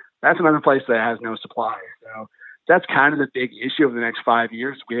unfortunately, that's another place that has no supply. So that's kind of the big issue over the next 5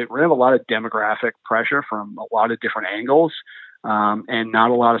 years. We're going to have a lot of demographic pressure from a lot of different angles, and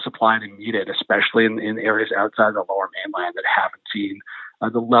not a lot of supply to meet it, especially in areas outside the Lower Mainland that haven't seen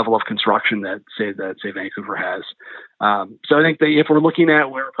the level of construction that say Vancouver has. So I think that if we're looking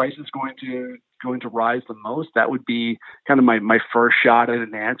at where price is going to rise the most, that would be kind of my first shot at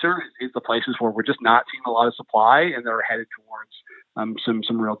an answer, is the places where we're just not seeing a lot of supply and they're headed towards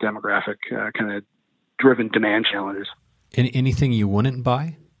some real demographic kind of driven demand challenges. Anything you wouldn't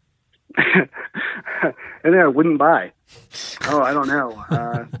buy? And I wouldn't buy. Oh, I don't know.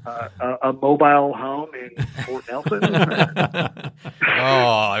 A mobile home in Fort Nelson.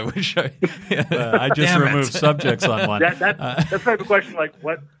 I wish I just removed subjects on one. That's the type of question. Like,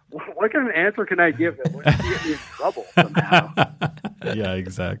 what kind of answer can I give that wouldn't get me in trouble somehow? Yeah,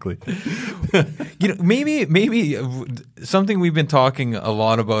 exactly. Maybe something we've been talking a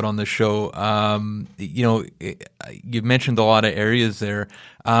lot about on the show. You've mentioned a lot of areas there.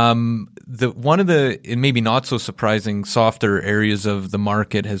 One of the, and maybe not so surprising, softer areas of the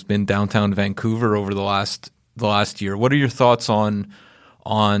market has been downtown Vancouver over the last year. What are your thoughts on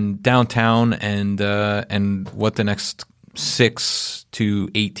downtown and what the next 6 to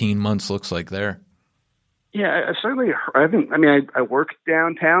 18 months looks like there? Yeah, I work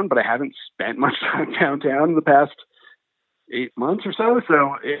downtown, but I haven't spent much time downtown in the past 8 months or so.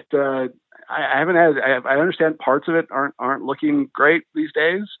 So I understand parts of it aren't looking great these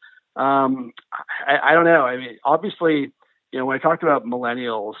days. I don't know. I mean, obviously, when I talked about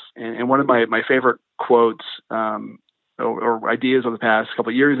millennials, and one of my favorite quotes or ideas over the past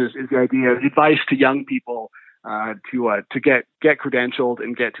couple of years is the idea of advice to young people to get credentialed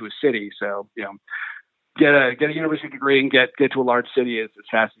and get to a city. So get a university degree and get to a large city as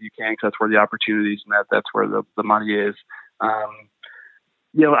fast as you can, because that's where the opportunities and that's where the money is.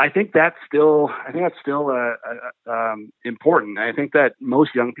 I think that's still important. I think that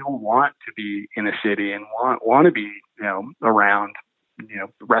most young people want to be in a city and want to be around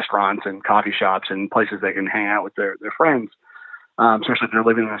restaurants and coffee shops and places they can hang out with their friends, especially if they're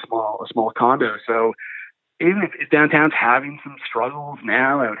living in a small condo. So even if downtown's having some struggles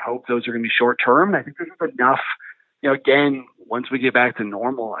now, I would hope those are going to be short term. I think there's just enough, again, once we get back to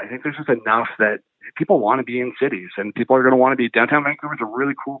normal, I think there's just enough that people want to be in cities, and people are going to want to be. Downtown Vancouver is a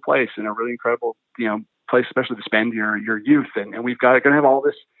really cool place and a really incredible, place, especially to spend your youth. And we've going to have all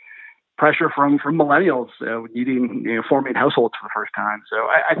this pressure from millennials needing, forming households for the first time. So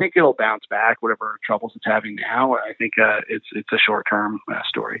I think it'll bounce back, whatever troubles it's having now. I think it's a short term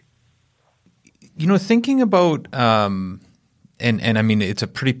story. Thinking about, and I mean, it's a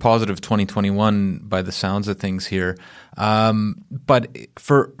pretty positive 2021 by the sounds of things here. But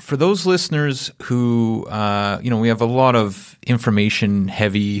for those listeners who, we have a lot of information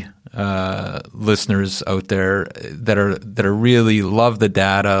heavy listeners out there that are really love the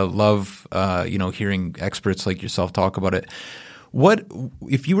data, love, hearing experts like yourself talk about it. What,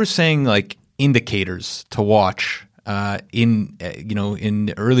 if you were saying like indicators to watch, in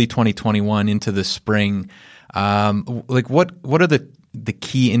early 2021 into the spring, like what are the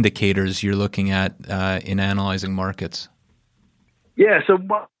key indicators you're looking at in analyzing markets? Yeah, so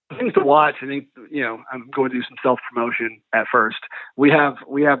things to watch. I think I'm going to do some self-promotion at first. We have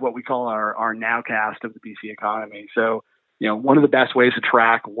what we call our nowcast of the BC economy. So one of the best ways to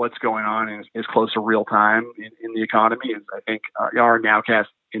track what's going on is close to real time in the economy. Is I think our nowcast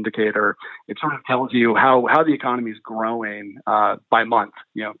indicator. It sort of tells you how the economy is growing by month.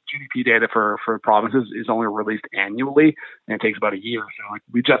 GDP data for provinces is only released annually, and it takes about a year. So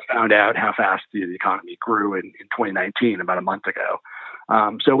we just found out how fast the economy grew in 2019, about a month ago.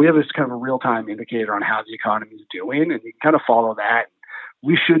 So we have this kind of a real-time indicator on how the economy is doing, and you can kind of follow that.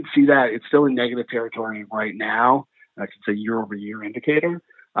 We should see that. It's still in negative territory right now. It's a year-over-year indicator.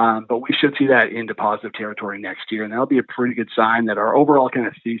 But we should see that into positive territory next year. And that'll be a pretty good sign that our overall kind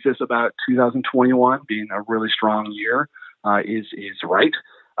of thesis about 2021 being a really strong year is right.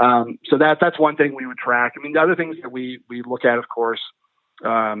 So that's one thing we would track. I mean, the other things that we look at, of course,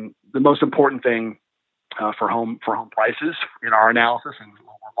 the most important thing for home prices in our analysis and when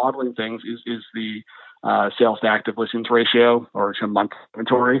we're modeling things is the sales to active listings ratio, or month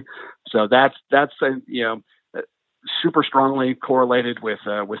inventory. So that's super strongly correlated with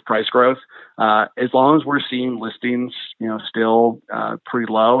price growth. As long as we're seeing listings, still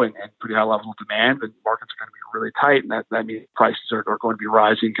pretty low and pretty high level of demand, the market's going to be really tight, and that means prices are going to be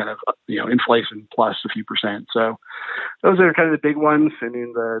rising, kind of inflation plus a few percent. So those are kind of the big ones. I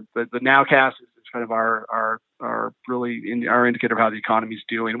mean, the nowcast is kind of our indicator of how the economy is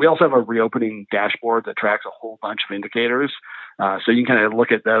doing. We also have a reopening dashboard that tracks a whole bunch of indicators. So you can kind of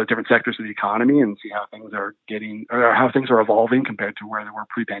look at the different sectors of the economy and see how things are how things are evolving compared to where they were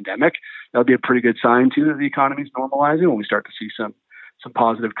pre-pandemic. That'll be a pretty good sign too that the economy is normalizing when we start to see some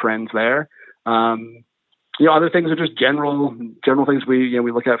positive trends there. Other things are just general things we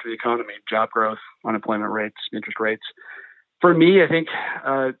look at for the economy: job growth, unemployment rates, interest rates. For me, I think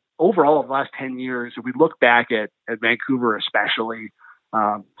overall, the last 10 years, if we look back at Vancouver, especially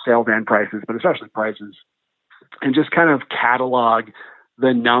sales and prices, but especially prices, and just kind of catalog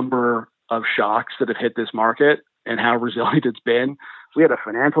the number of shocks that have hit this market and how resilient it's been. We had a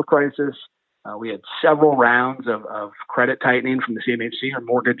financial crisis. We had several rounds of credit tightening from the CMHC, or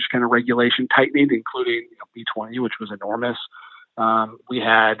mortgage kind of regulation tightening, including B20, which was enormous. We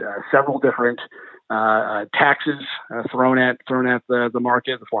had several different taxes thrown at the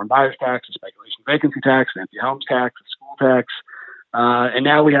market: the foreign buyers tax, the speculation vacancy tax, the empty homes tax, the school tax. And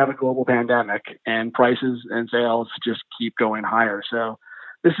now we have a global pandemic, and prices and sales just keep going higher. So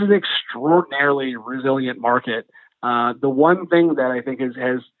this is an extraordinarily resilient market. The one thing that I think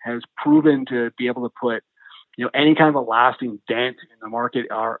has proven to be able to put any kind of a lasting dent in the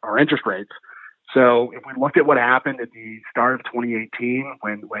market are interest rates. So if we looked at what happened at the start of 2018,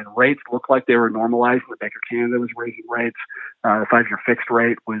 when rates looked like they were normalizing, the Bank of Canada was raising rates. The 5-year fixed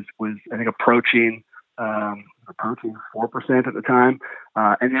rate was I think approaching 4% at the time.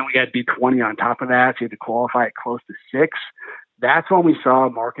 And then we had B20 on top of that. So you had to qualify it close to 6. That's when we saw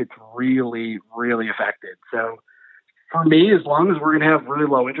markets really, really affected. So for me, as long as we're going to have really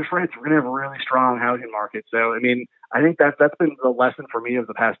low interest rates, we're going to have a really strong housing market. So, I mean, I think that's been the lesson for me of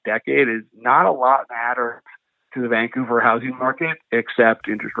the past decade is not a lot matters to the Vancouver housing market except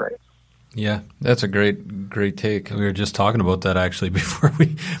interest rates. Yeah, that's a great take. We were just talking about that actually before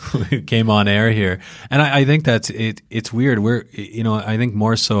we came on air here. And I think that's it. It's weird. I think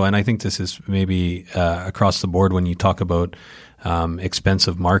more so, and I think this is maybe across the board when you talk about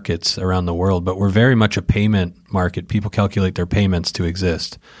expensive markets around the world, but we're very much a payment market. People calculate their payments to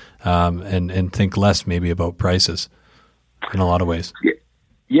exist, and think less maybe about prices in a lot of ways.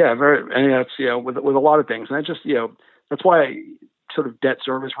 Yeah, very. And that's with a lot of things, and that just that's why sort of debt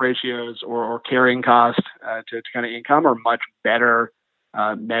service ratios or carrying cost to kind of income are much better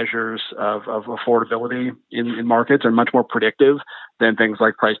measures of affordability in markets, are much more predictive than things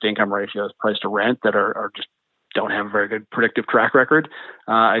like price to income ratios, price to rent that are just don't have a very good predictive track record.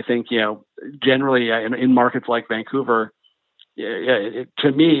 I think, generally in markets like Vancouver,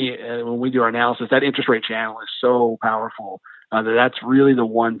 to me, when we do our analysis, that interest rate channel is so powerful that's really the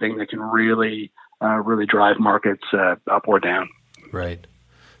one thing that can really drive markets up or down. Right.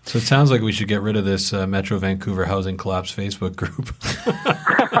 So it sounds like we should get rid of this Metro Vancouver Housing Collapse Facebook group.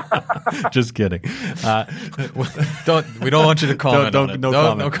 Just kidding. We don't want you to comment on it.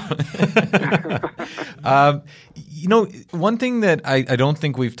 No comment. One thing that I don't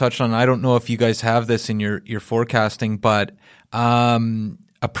think we've touched on, I don't know if you guys have this in your forecasting, but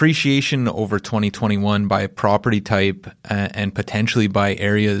appreciation over 2021 by property type and potentially by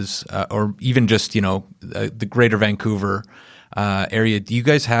areas or even just, the greater Vancouver area. Do you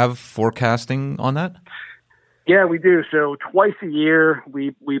guys have forecasting on that? Yeah, we do. So twice a year,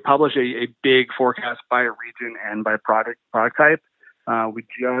 we publish a big forecast by region and by product type. We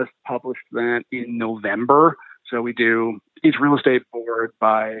just published that in November. So we do each real estate board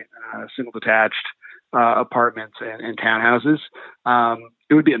by single detached apartments and townhouses.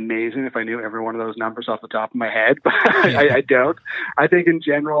 It would be amazing if I knew every one of those numbers off the top of my head, but I don't. I think in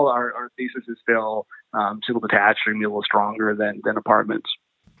general, our thesis is still single detached are going to be a little stronger than apartments.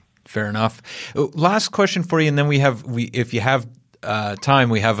 Fair enough. Last question for you, and then if you have time,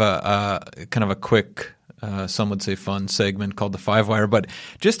 we have a kind of a quick, some would say fun segment called the Five Wire. But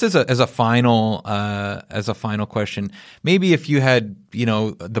just as a final question, maybe if you had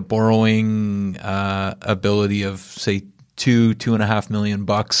the borrowing ability of say $2.5 million,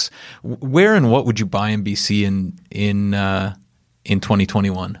 where and what would you buy in BC in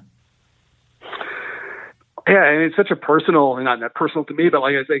 2021? Yeah, and it's such a personal, not that personal to me, but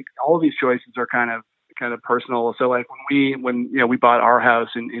like I think all of these choices are kind of personal. So like when we bought our house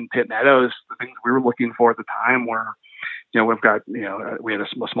in Pitt Meadows, the things we were looking for at the time were, we've got, we had a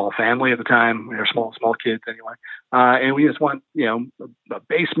small family at the time, we were small kids anyway, and we just want, a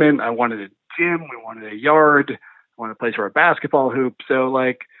basement. I wanted a gym, we wanted a yard, want a place for a basketball hoop. So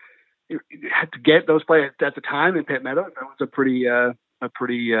like you had to get those players at the time in Pitt Meadows. That was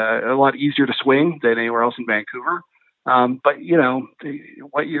a lot easier to swing than anywhere else in Vancouver. But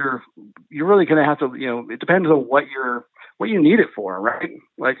what you're really going to have to, it depends on what you need it for, right?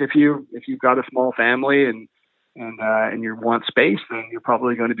 Like if you've got a small family and you want space, then you're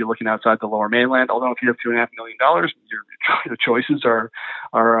probably going to be looking outside the Lower Mainland. Although if you have $2.5 million, your choices are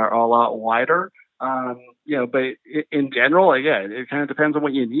a lot wider. But in general, it kind of depends on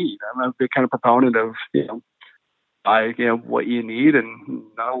what you need. I'm a big kind of proponent of buy what you need and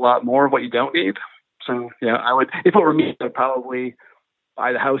not a lot more of what you don't need. So I would, if it were me, I'd probably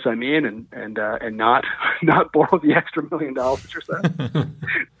buy the house I'm in and not borrow the extra $1 million or so.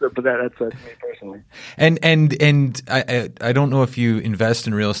 But that's me personally. And I don't know if you invest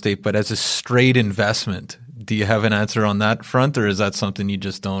in real estate, but as a straight investment, do you have an answer on that front, or is that something you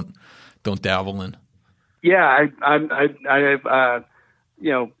just don't dabble in? Yeah, I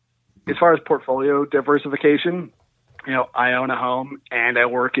as far as portfolio diversification, I own a home and I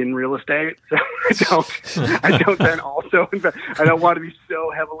work in real estate, so I don't then also invest. I don't want to be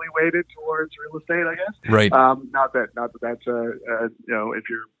so heavily weighted towards real estate, I guess. Right. Not that that's if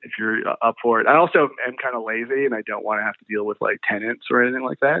you're up for it. I also am kind of lazy and I don't want to have to deal with like tenants or anything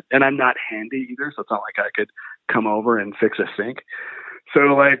like that. And I'm not handy either, so it's not like I could come over and fix a sink.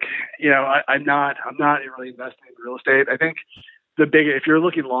 So like, I'm not really investing in real estate. I think if you're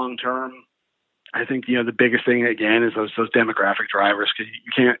looking long term, I think the biggest thing again is those demographic drivers, because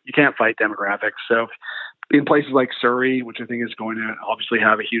you can't fight demographics. So in places like Surrey, which I think is going to obviously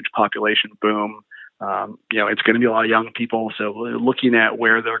have a huge population boom, it's going to be a lot of young people. So looking at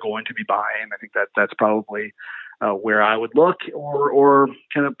where they're going to be buying, I think that's probably where I would look, or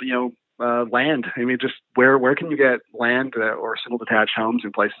kind of land. I mean, just where can you get land or single detached homes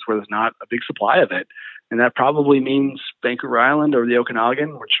in places where there's not a big supply of it? And that probably means Vancouver Island or the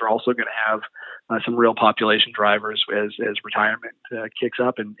Okanagan, which are also going to have some real population drivers as retirement kicks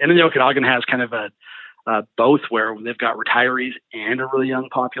up. And then the Okanagan has kind of a both, where they've got retirees and a really young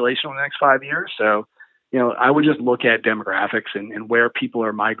population over the next 5 years. So, I would just look at demographics and where people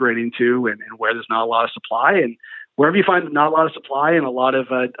are migrating to and where there's not a lot of supply. And wherever you find not a lot of supply and a lot of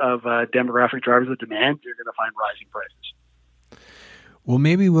demographic drivers of demand, you're going to find rising prices. Well,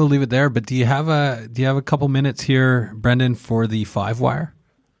 maybe we'll leave it there. But do you have a couple minutes here, Brendan, for the 5-Wire?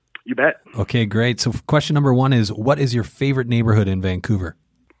 You bet. Okay, great. So question number 1 is, what is your favorite neighborhood in Vancouver?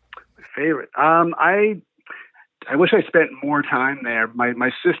 Favorite? I wish I spent more time there. My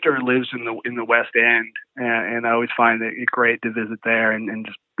sister lives in the West End, and I always find it great to visit there, and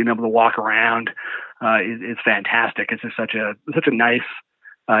just being able to walk around is fantastic. It's just such a nice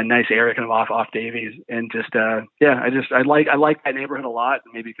area, kind of off Davies, and just I like that neighborhood a lot.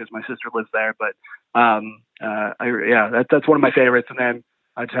 Maybe because my sister lives there, but that's one of my favorites. And then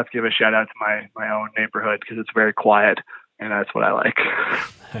I just have to give a shout out to my own neighborhood because it's very quiet, and that's what I like.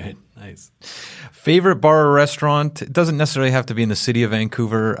 All right, nice. Favorite bar or restaurant? It doesn't necessarily have to be in the city of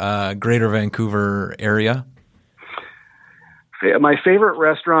Vancouver, greater Vancouver area. My favorite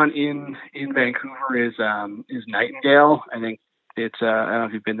restaurant in Vancouver is Nightingale. I think it's I don't know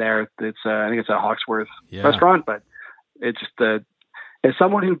if you've been there. I think it's a Hawksworth restaurant, but it's just as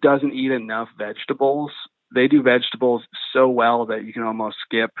someone who doesn't eat enough vegetables, they do vegetables so well that you can almost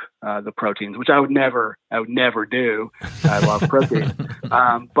skip the proteins, which I would never do. I love protein,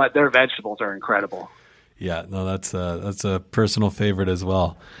 but their vegetables are incredible. Yeah, no, that's a personal favorite as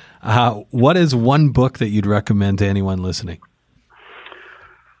well. What is one book that you'd recommend to anyone listening?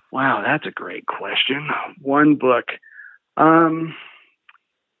 Wow, that's a great question. One book. Man,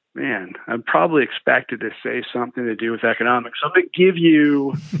 I'm probably expected to say something to do with economics. So I'm going to give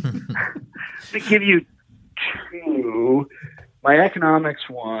you two. My economics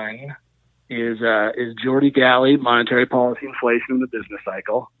one is Jordy Galley, Monetary Policy, Inflation, and the Business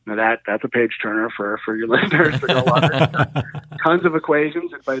Cycle. Now that's a page turner for your listeners to go on. Tons of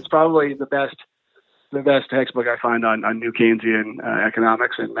equations, but it's probably the best textbook I find on New Keynesian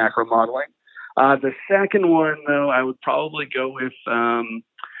economics and macro modeling. The second one, though, I would probably go with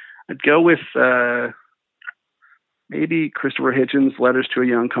maybe Christopher Hitchens' Letters to a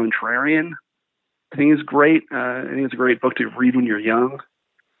Young Contrarian. I think it's great. I think it's a great book to read when you're young.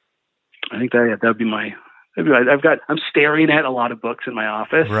 I think that'd be my. I'm staring at a lot of books in my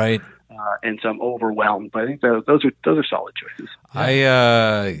office, right? And so I'm overwhelmed. But I think those are solid choices.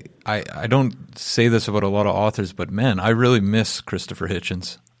 I don't say this about a lot of authors, but man, I really miss Christopher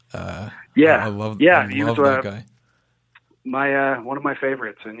Hitchens. I love that guy. My one of my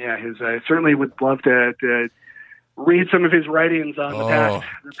favorites, and his I certainly would love to read some of his writings on the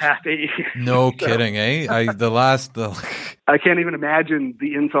past 8 years. No kidding, eh? I can't even imagine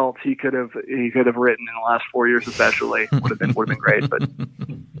the insults he could have written in the last 4 years, especially. would have been great. But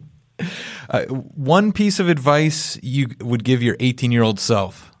one piece of advice you would give your 18-year-old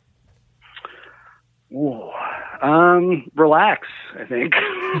self? Relax. I think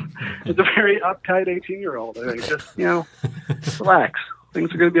it's a very uptight 18-year-old. I think just relax.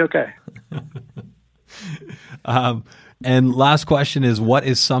 Things are going to be okay. And last question is, what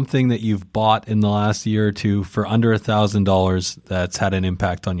is something that you've bought in the last year or two for under $1,000 that's had an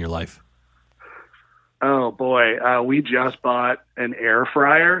impact on your life? Oh boy, we just bought an air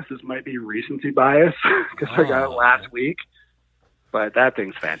fryer. This might be recency bias because I got it last week, but that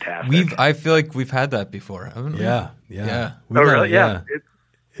thing's fantastic. I feel like we've had that before, haven't we? Yeah. Oh really? Yeah.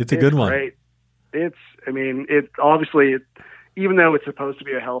 It's a good one. Great. Obviously, even though it's supposed to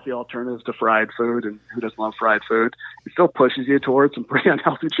be a healthy alternative to fried food, and who doesn't love fried food, it still pushes you towards some pretty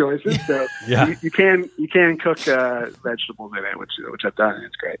unhealthy choices. So you can cook vegetables in it, which I've done, and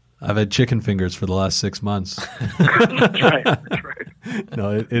it's great. I've had chicken fingers for the last 6 months. That's right.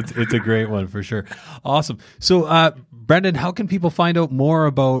 No, it's a great one for sure. Awesome. So, Brendan, how can people find out more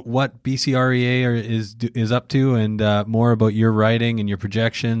about what BCREA is up to, and more about your writing and your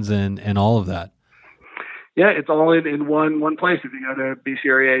projections and all of that? Yeah, it's all in one place. If you go to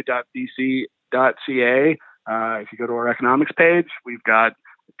bcrea.bc.ca, if you go to our economics page, we've got a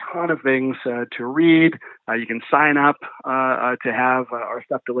ton of things to read. You can sign up to have our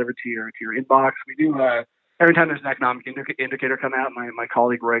stuff delivered to your inbox. We do every time there's an economic indicator come out. My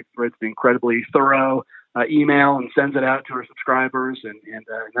colleague writes an incredibly thorough email and sends it out to our subscribers, and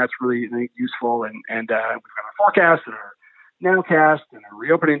that's really useful. And we've got our forecast and our Nowcast and a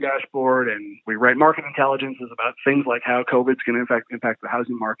reopening dashboard, and we write market intelligences about things like how COVID's going to impact the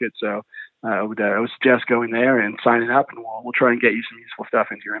housing market. So I would suggest going there and signing up, and we'll try and get you some useful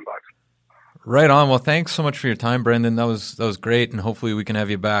stuff into your inbox. Right on. Well, thanks so much for your time, Brendan. That was great, and hopefully we can have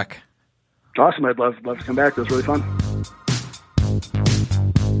you back. Awesome. I'd love to come back. It was really fun.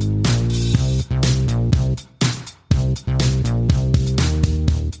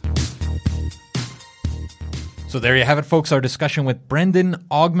 So there you have it, folks, our discussion with Brendan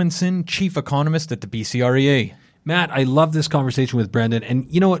Ogmundson, Chief Economist at the BCREA. Matt, I love this conversation with Brendan. And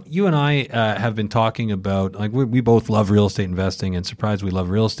you know what? You and I have been talking about, like, we both love real estate investing, and surprised we love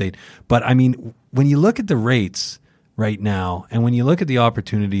real estate. But I mean, when you look at the rates right now, and when you look at the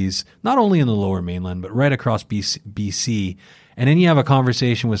opportunities, not only in the Lower Mainland, but right across BC, and then you have a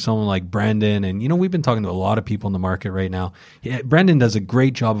conversation with someone like Brendan, and we've been talking to a lot of people in the market right now. Brendan does a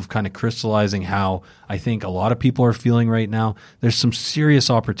great job of kind of crystallizing how I think a lot of people are feeling right now. There's some serious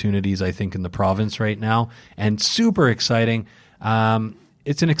opportunities, I think, in the province right now, and super exciting.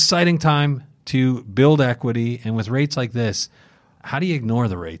 It's an exciting time to build equity, and with rates like this, how do you ignore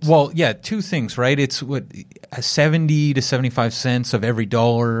the rates? Well, yeah, two things, right? It's 70 to 75 cents of every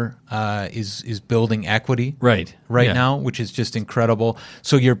dollar is building equity right now, which is just incredible.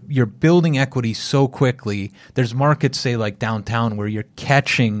 So you're building equity so quickly. There's markets, say like downtown, where you're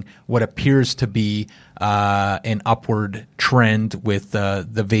catching what appears to be an upward trend with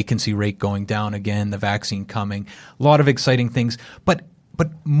the vacancy rate going down again, the vaccine coming. A lot of exciting things, but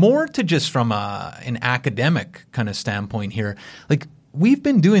more to just from an academic kind of standpoint here, like we've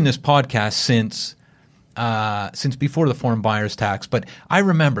been doing this podcast since before the foreign buyers tax. But I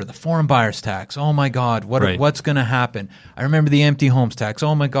remember the foreign buyers tax. Oh my God, what's going to happen? I remember the empty homes tax.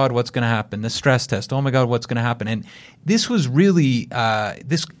 Oh my God, what's going to happen? The stress test. Oh my God, what's going to happen? And this was really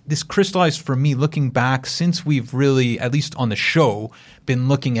this crystallized for me looking back, since we've really, at least on the show, been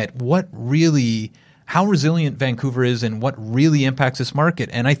looking at how resilient Vancouver is and what really impacts this market.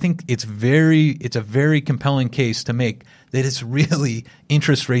 And I think it's a very compelling case to make that it's really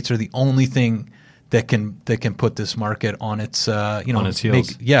interest rates are the only thing that can put this market on its on its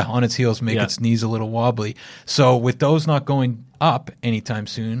heels, make its knees a little wobbly. So with those not going up anytime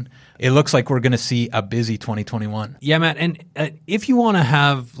soon, it looks like we're going to see a busy 2021. Yeah, Matt. And if you want to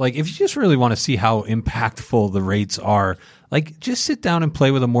if you just really want to see how impactful the rates are, like just sit down and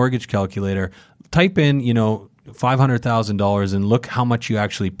play with a mortgage calculator. Type in, $500,000 and look how much you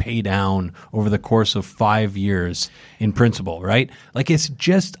actually pay down over the course of 5 years in principal, right? Like it's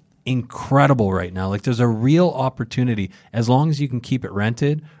just incredible right now. Like there's a real opportunity as long as you can keep it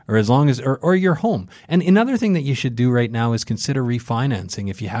rented, or as long as or your home. And another thing that you should do right now is consider refinancing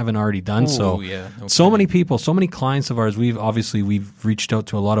if you haven't already done so. Yeah, okay. So many people, so many clients of ours, we've reached out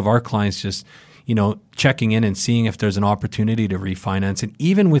to a lot of our clients just checking in and seeing if there's an opportunity to refinance. And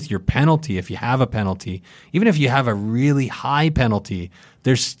even with your penalty, if you have a penalty, even if you have a really high penalty,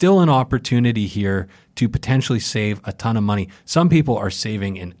 there's still an opportunity here to potentially save a ton of money. Some people are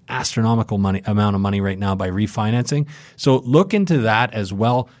saving an astronomical amount of money right now by refinancing. So look into that as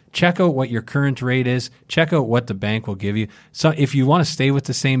well. Check out what your current rate is. Check out what the bank will give you. So if you want to stay with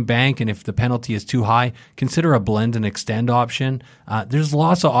the same bank and if the penalty is too high, consider a blend and extend option. There's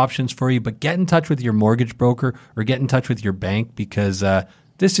lots of options for you, but get in touch with your mortgage broker or get in touch with your bank because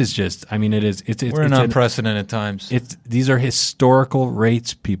this is just, I mean, we're in unprecedented times. These are historical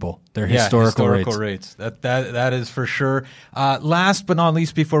rates, people. They're historical rates. That is for sure. Last but not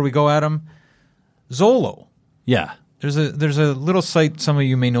least, before we go, Adam, Zolo. Yeah. There's a little site, some of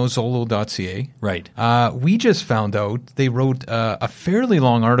you may know, Zolo.ca. Right. We just found out they wrote a fairly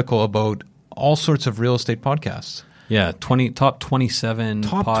long article about all sorts of real estate podcasts. Yeah, top 27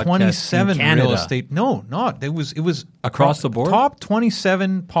 top 27 real estate. No, not. It was across the board. Top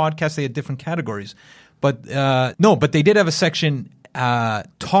 27 podcasts. They had different categories, but but they did have a section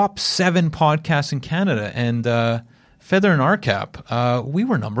top 7 podcasts in Canada, and Feather and RCAP, we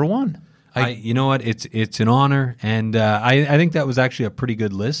were number 1. You know what? It's an honor, and I think that was actually a pretty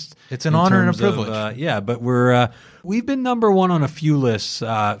good list. It's an honor and a privilege. But we've been number 1 on a few lists,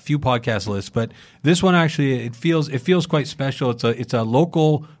 few podcast lists, but this one actually it feels quite special. It's a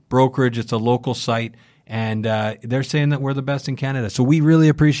local brokerage, it's a local site, and they're saying that we're the best in Canada. So we really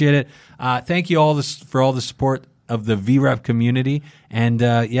appreciate it. Thank you all for all the support of the VREP community, and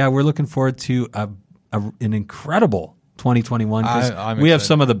we're looking forward to an incredible 2021. We have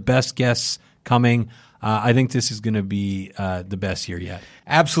some of the best guests coming. I think this is going to be the best year yet.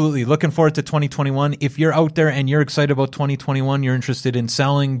 Absolutely. Looking forward to 2021. If you're out there and you're excited about 2021, you're interested in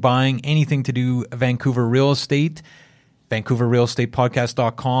selling, buying, anything to do Vancouver real estate,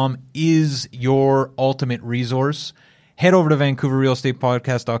 VancouverRealEstatePodcast.com is your ultimate resource. Head over to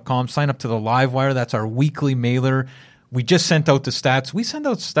VancouverRealEstatePodcast.com. Sign up to the Livewire. That's our weekly mailer. We just sent out the stats. We send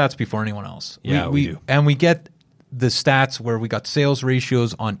out stats before anyone else. Yeah, we do. And we get the stats where we got sales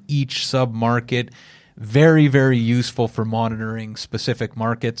ratios on each sub-market. Very, very useful for monitoring specific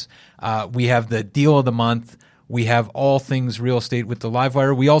markets. We have the deal of the month. We have all things real estate with the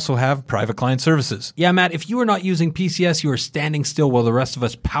Livewire. We also have private client services. Yeah, Matt, if you are not using PCS, you are standing still while the rest of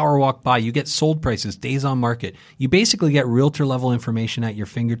us power walk by. You get sold prices, days on market. You basically get realtor level information at your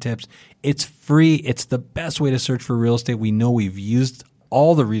fingertips. It's free. It's the best way to search for real estate. We know we've used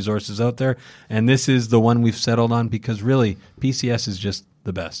all the resources out there, and this is the one we've settled on because really PCS is just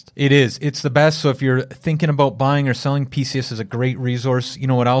the best. It is. It's the best. So if you're thinking about buying or selling, PCS is a great resource. You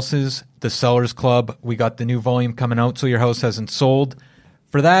know what else is? The Sellers Club. We got the new volume coming out, so your house hasn't sold.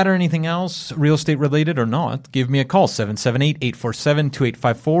 For that or anything else, real estate related or not, give me a call,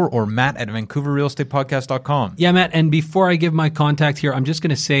 778-847-2854 or Matt at VancouverRealEstatePodcast.com. Yeah, Matt, and before I give my contact here, I'm just going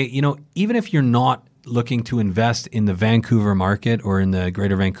to say, even if you're not looking to invest in the Vancouver market or in the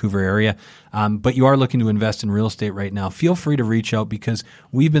greater Vancouver area, but you are looking to invest in real estate right now, feel free to reach out because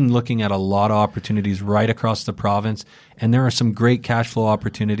we've been looking at a lot of opportunities right across the province, and there are some great cash flow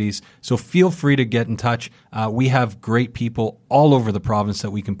opportunities. So feel free to get in touch. We have great people all over the province that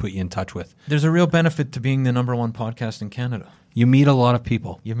we can put you in touch with. There's a real benefit to being the number 1 podcast in Canada. You meet a lot of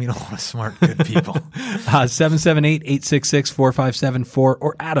people. You meet a lot of smart, good people. 778-866-4574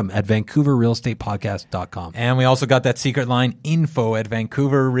 or Adam at VancouverRealEstatePodcast.com. And we also got that secret line, info at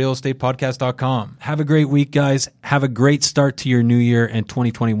VancouverRealEstatePodcast.com. Have a great week, guys. Have a great start to your new year, and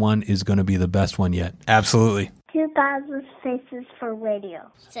 2021 is going to be the best one yet. Absolutely. 2000 Faces for Radio.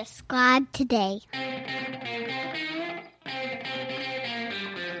 Subscribe today.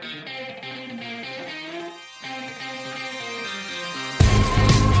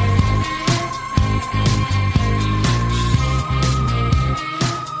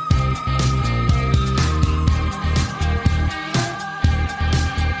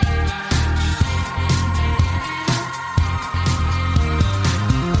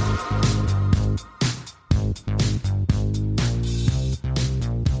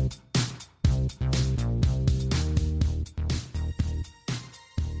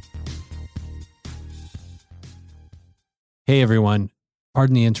 Hey everyone,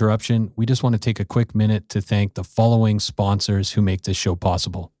 pardon the interruption. We just want to take a quick minute to thank the following sponsors who make this show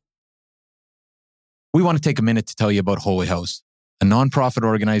possible. We want to take a minute to tell you about Holy House, a nonprofit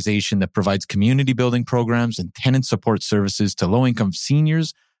organization that provides community building programs and tenant support services to low-income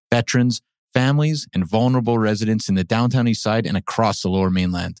seniors, veterans, families, and vulnerable residents in the downtown east side and across the lower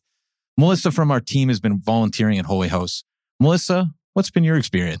mainland. Melissa from our team has been volunteering at Holy House. Melissa, what's been your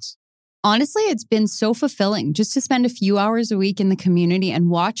experience? Honestly, it's been so fulfilling just to spend a few hours a week in the community and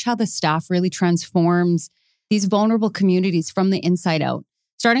watch how the staff really transforms these vulnerable communities from the inside out,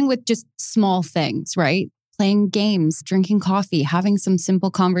 starting with just small things, right? playing games, drinking coffee, having some simple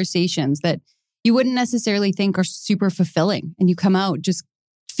conversations that you wouldn't necessarily think are super fulfilling. And you come out just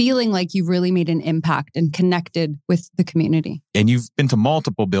feeling like you've really made an impact and connected with the community. And you've been to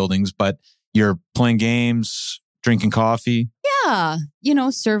multiple buildings, but you're playing games, drinking coffee. Yeah.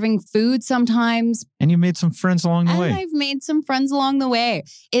 Serving food sometimes. And you made some friends along the way. And I've made some friends along the way.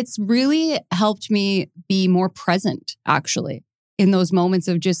 It's really helped me be more present, actually, in those moments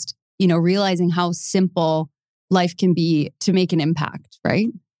of just, realizing how simple life can be to make an impact, right?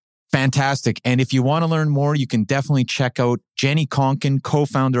 Fantastic. And if you want to learn more, you can definitely check out Jenny Conkin,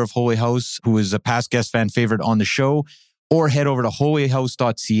 co-founder of Holy House, who is a past guest fan favorite on the show, or head over to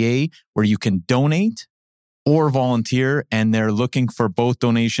holyhouse.ca where you can donate or volunteer. And they're looking for both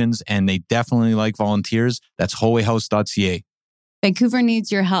donations and they definitely like volunteers. That's holyhouse.ca. Vancouver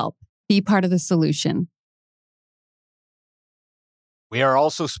needs your help. Be part of the solution. We are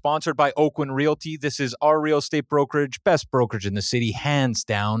also sponsored by Oakwyn Realty. This is our real estate brokerage, best brokerage in the city, hands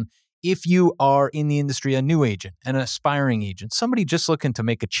down. If you are in the industry, a new agent, an aspiring agent, somebody just looking to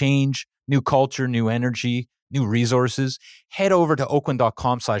make a change, new culture, new energy, new resources, head over to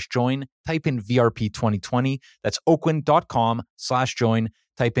oakwyn.com/join, type in VRP 2020. That's oakwyn.com/join,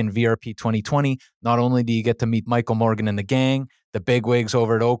 type in VRP 2020. Not only do you get to meet Michael Morgan and the gang, the bigwigs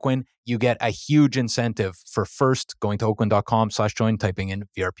over at Oakwyn, you get a huge incentive for first going to oakwyn.com/join, typing in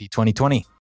VRP 2020.